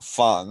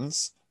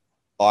funds,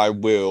 I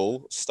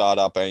will start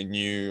up a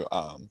new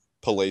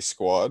police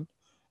squad."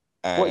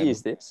 And What year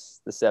is this?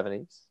 The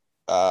 70s.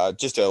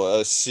 just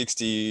a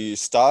 60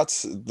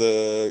 starts.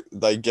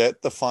 They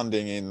get the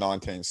funding in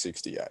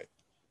 1968.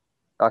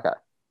 Okay.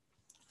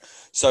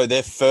 So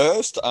their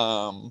first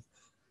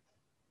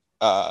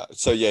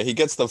so yeah, he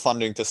gets the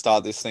funding to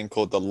start this thing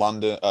called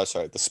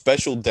the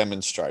Special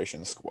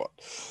Demonstration Squad.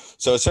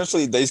 So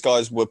essentially, these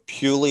guys were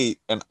purely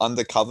an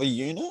undercover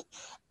unit,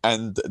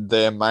 and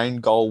their main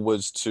goal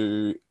was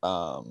to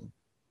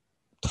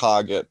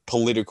target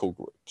political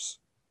groups.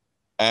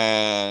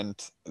 And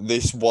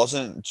this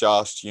wasn't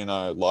just,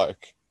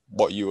 like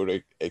what you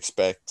would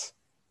expect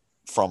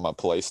from a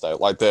police state.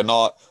 Like, they're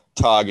not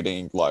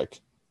targeting like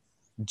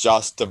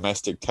just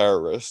domestic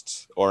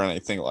terrorists or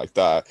anything like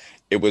that.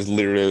 It was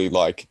literally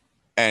like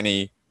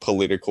any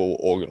political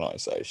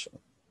organization.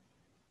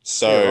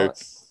 So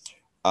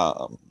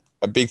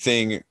a big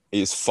thing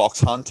is fox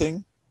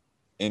hunting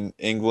in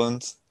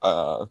England.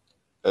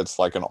 It's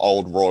like an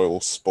old royal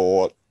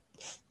sport.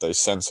 They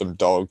send some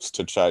dogs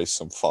to chase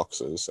some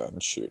foxes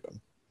and shoot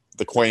them.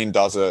 The Queen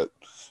does it.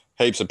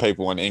 Heaps of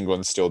people in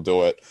England still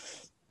do it.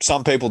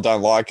 some people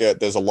don't like it.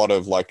 There's a lot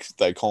of like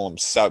they call them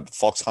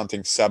fox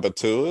hunting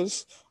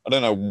saboteurs. I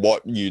don't know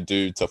what you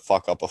do to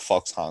fuck up a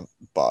fox hunt,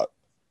 but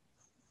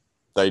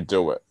they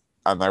do it,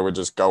 and they would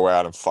just go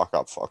out and fuck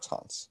up fox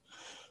hunts.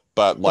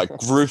 But like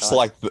Nice.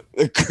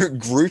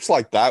 groups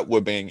like that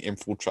were being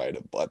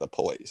infiltrated by the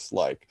police,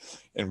 like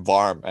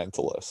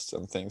environmentalists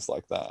and things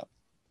like that.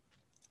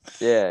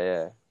 Yeah,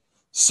 yeah.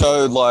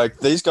 So like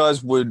these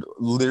guys would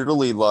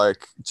literally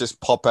like just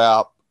pop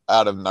out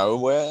of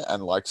nowhere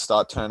and like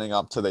start turning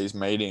up to these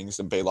meetings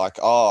and be like,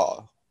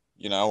 "Oh,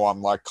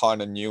 I'm like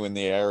kind of new in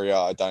the area.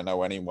 I don't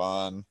know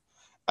anyone."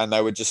 And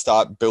they would just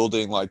start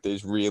building like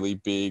these really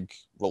big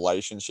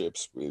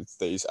relationships with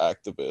these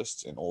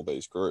activists in all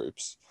these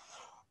groups.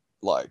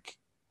 Like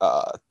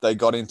they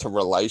got into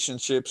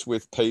relationships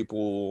with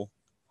people.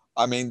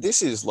 I mean,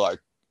 this is like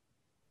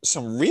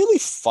some really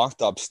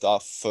fucked up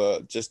stuff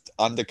for just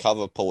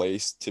undercover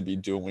police to be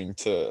doing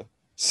to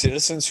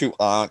citizens who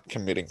aren't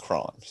committing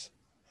crimes.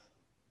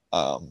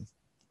 Um,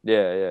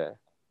 Yeah, yeah.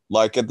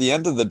 like at the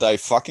end of the day,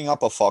 fucking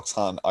up a fox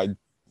hunt,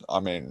 I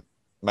mean,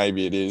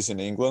 maybe it is in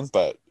England,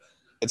 but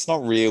it's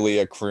not really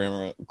a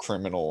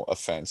criminal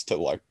offense to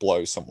like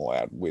blow some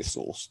loud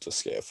whistles to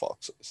scare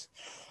foxes.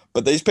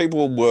 But these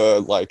people were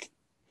like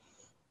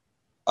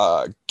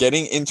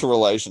getting into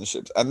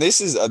relationships, and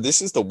this is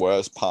the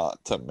worst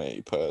part to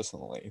me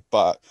personally.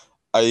 But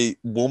a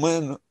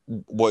woman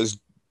was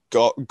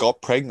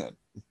got pregnant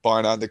by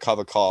an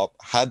undercover cop,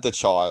 had the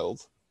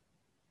child.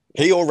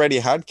 He already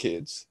had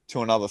kids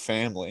to another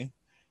family,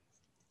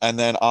 and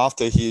then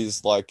after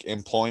his like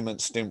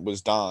employment stint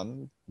was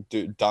done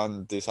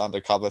this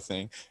undercover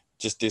thing,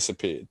 just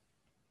disappeared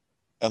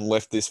and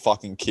left this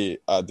fucking kid,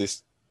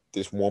 this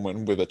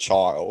woman with a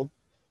child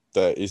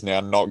that is now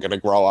not going to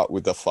grow up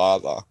with the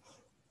father.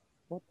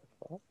 What the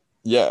fuck?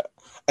 Yeah.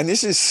 And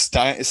this is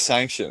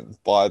sanctioned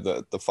by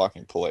the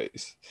fucking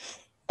police.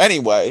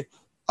 Anyway,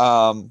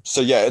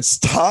 so yeah, it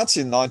starts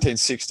in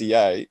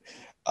 1968.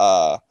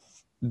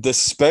 The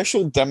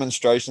Special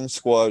Demonstration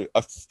Squad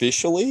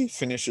officially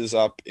finishes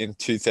up in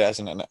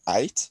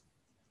 2008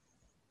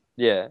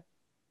 Yeah.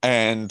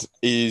 and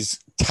is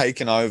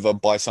taken over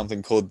by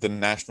something called the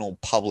National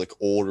Public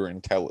Order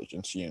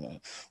Intelligence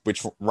Unit,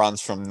 which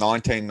runs from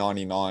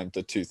 1999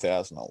 to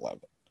 2011.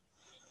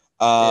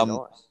 Yeah, Um,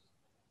 nice.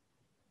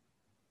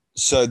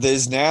 so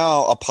there's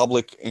now a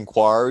public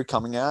inquiry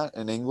coming out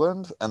in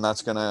England, and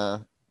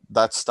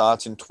that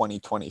starts in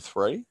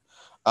 2023.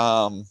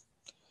 Um,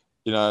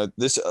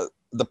 this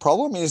the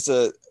problem is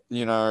that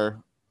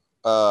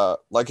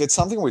like it's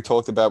something we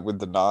talked about with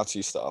the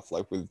Nazi stuff,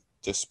 like with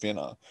the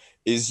Spinner,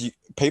 is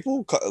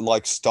people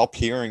like stop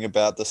hearing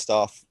about the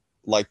stuff.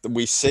 Like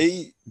we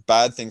see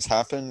bad things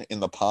happen in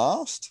the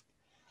past,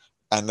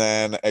 and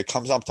then it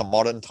comes up to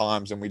modern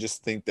times, and we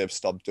just think they've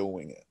stopped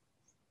doing it.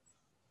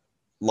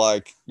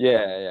 Like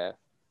Yeah, yeah.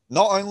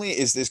 not only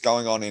is this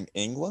going on in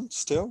England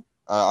still,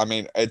 I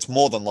mean, it's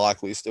more than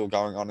likely still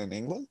going on in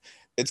England.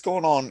 It's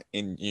going on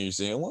in New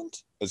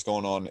Zealand. It's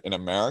going on in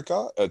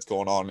America. It's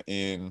going on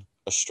in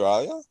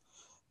Australia.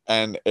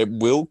 And it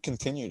will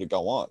continue to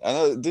go on.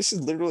 And this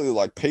is literally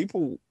like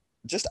people,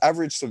 just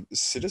average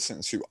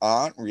citizens who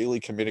aren't really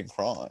committing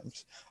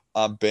crimes,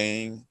 are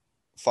being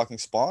fucking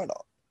spied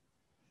on.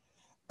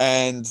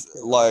 And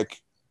Yeah, nice.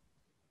 like,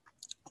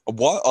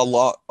 what a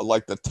lot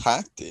like the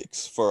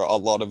tactics for a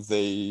lot of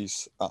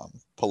these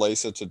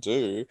police are to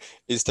do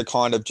is to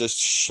kind of just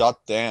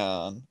shut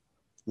down,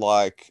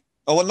 like,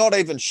 oh, well, not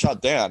even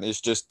shut down,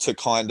 is just to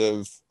kind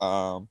of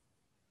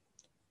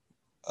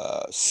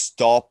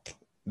stop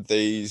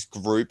these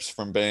groups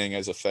from being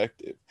as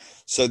effective.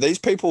 So these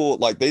people,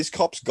 like these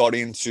cops, got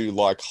into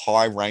like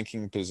high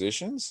ranking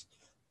positions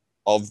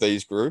of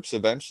these groups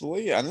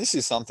eventually, and this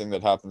is something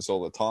that happens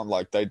all the time.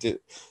 Like they did,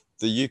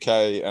 the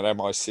UK and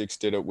MI6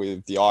 did it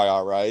with the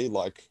IRA.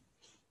 Like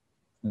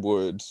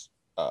would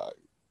uh,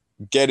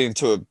 get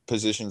into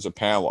positions of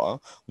power,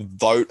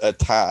 vote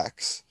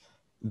attacks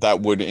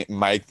that would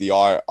make the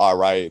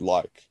IRA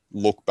like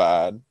look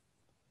bad,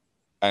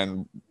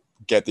 and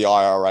get the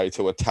IRA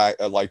to attack,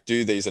 like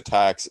do these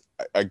attacks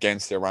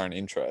against their own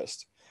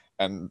interest,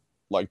 and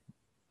like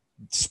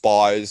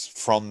spies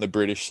from the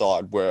British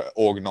side were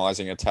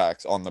organizing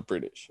attacks on the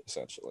British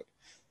essentially.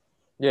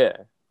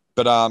 Yeah.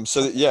 But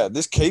so yeah,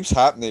 this keeps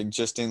happening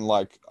just in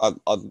like a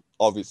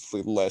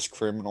obviously less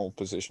criminal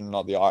position,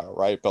 not the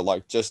IRA, but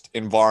like just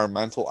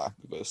environmental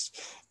activists,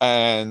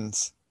 and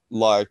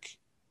like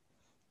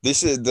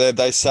this is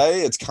they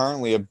say it's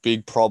currently a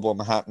big problem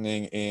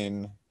happening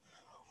in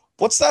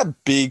what's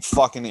that big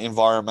fucking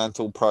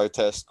environmental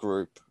protest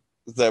group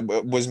that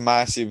was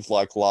massive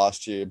like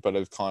last year, but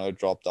have kind of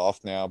dropped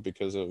off now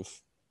because of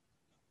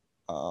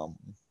um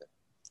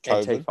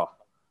COVID. Antifa.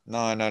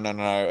 No, no, no,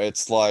 no.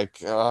 It's like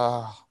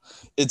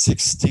it's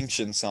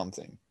Extinction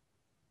something.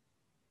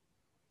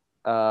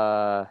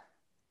 Uh,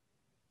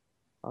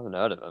 I haven't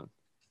heard of them.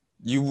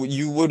 You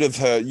would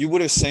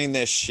have seen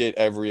their shit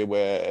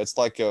everywhere. It's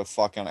like a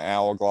fucking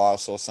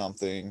hourglass or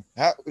something.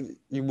 How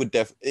you would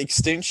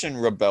Extinction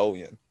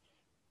Rebellion.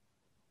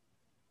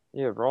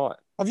 Yeah, right.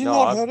 Have you No,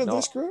 not I've heard of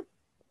this not. group?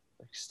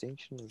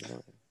 Extinction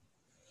Rebellion.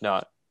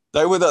 No.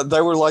 They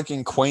were like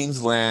in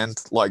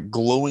Queensland, like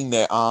gluing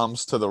their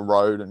arms to the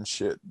road and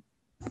shit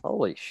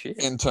Holy shit.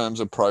 in terms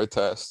of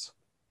protests.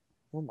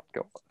 Oh my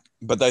god.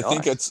 But they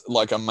think Nice. it's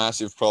like a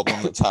massive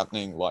problem that's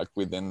happening like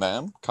within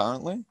them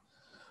currently.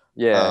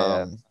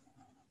 Yeah.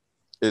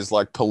 Is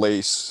like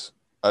police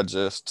are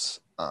just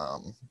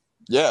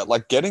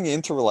like getting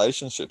into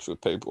relationships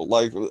with people.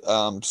 Like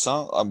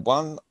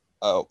one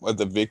of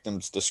the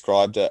victims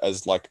described it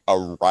as like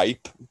a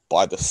rape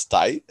by the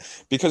state,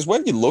 because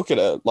when you look at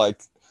it,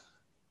 like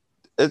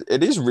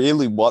it is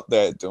really what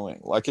they're doing.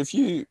 Like if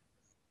you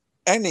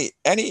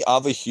any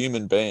other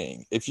human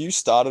being, if you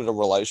started a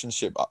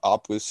relationship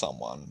up with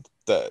someone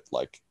that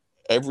like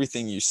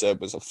everything you said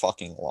was a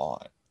fucking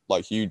lie,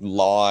 like you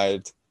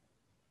lied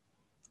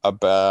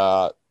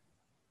about,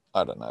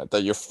 I don't know,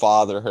 that your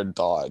father had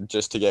died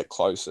just to get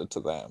closer to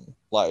them,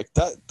 like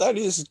that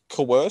is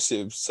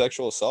coercive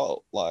sexual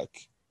assault.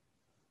 Like,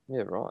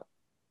 Yeah, right.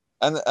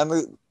 and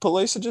the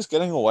police are just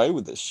getting away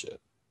with this shit.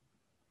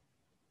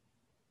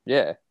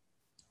 Yeah.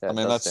 I mean,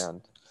 does that's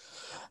sound.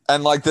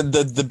 and like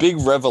the big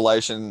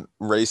revelation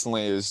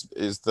recently is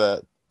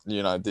that,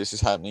 you know, this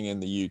is happening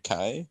in the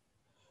UK,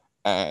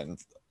 and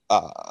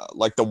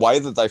like the way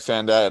that they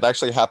found out, it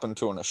actually happened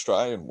to an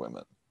Australian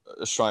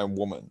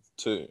woman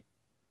too,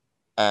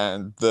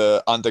 and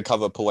the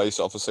undercover police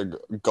officer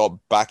got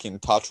back in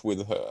touch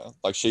with her.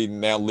 Like she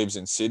now lives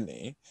in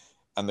Sydney,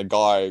 and the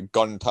guy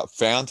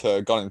found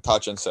her, got in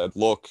touch, and said,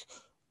 "Look,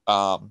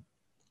 I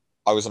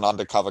was an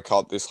undercover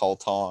cop this whole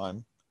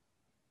time.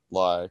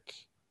 Like,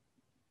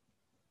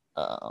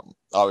 I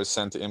was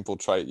sent to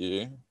infiltrate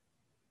you.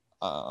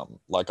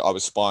 Like I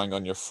was spying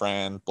on your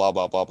friend. Blah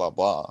blah blah blah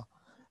blah."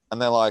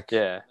 And they're like,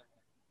 Yeah.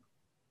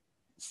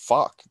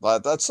 "Fuck!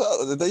 Like that's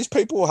these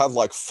people have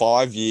like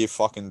 5-year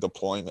fucking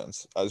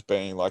deployments as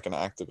being like an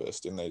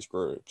activist in these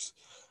groups.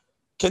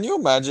 Can you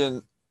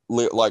imagine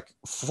like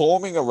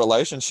forming a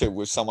relationship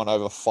with someone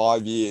over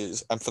 5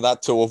 years and for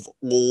that to have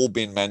all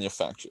been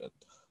manufactured?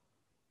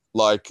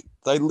 Like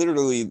they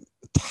literally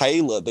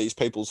tailor these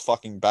people's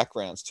fucking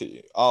backgrounds to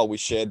you. Oh, we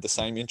shared the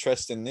same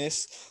interest in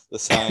this, the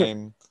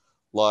same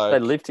They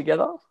like. live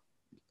together?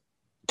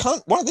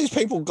 One of these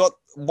people got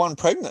one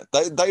pregnant.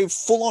 They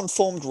full on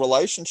formed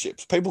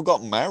relationships. People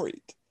got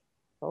married.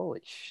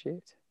 Holy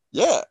shit.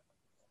 Yeah,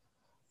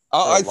 For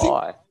a I think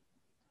lie.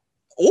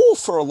 all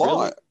for a lie.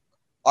 Really?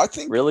 I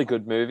think Really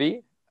good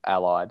movie.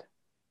 Allied.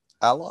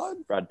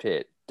 Allied. Brad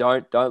Pitt.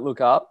 Don't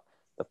look up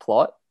the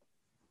plot.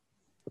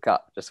 Look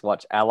up. Just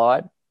watch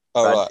Allied.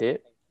 All Brad right,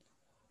 Pitt.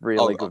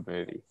 Really good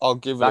movie. I'll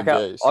give it a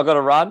Macca, gaze. I got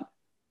to run.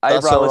 Hey,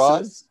 That's bro, all right.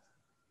 listeners.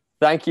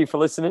 Thank you for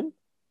listening.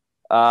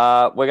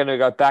 We're going to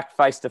go back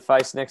face to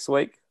face next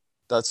week.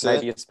 That's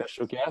Maybe it. a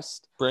special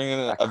guest. Bringing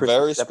a Christmas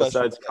very special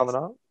episode's guest. coming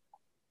up.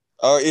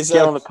 Oh, is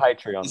Get on the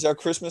Patreon. Is our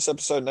Christmas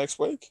episode next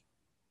week?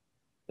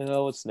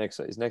 No, what's next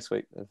week? Is next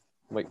week the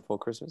week before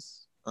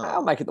Christmas? Oh.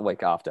 I'll make it the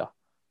week after.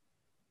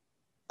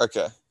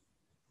 Okay.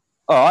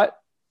 All right.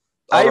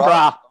 All Hey,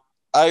 right.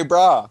 brah. Hey,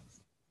 brah.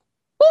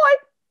 Bye.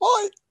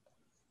 Bye.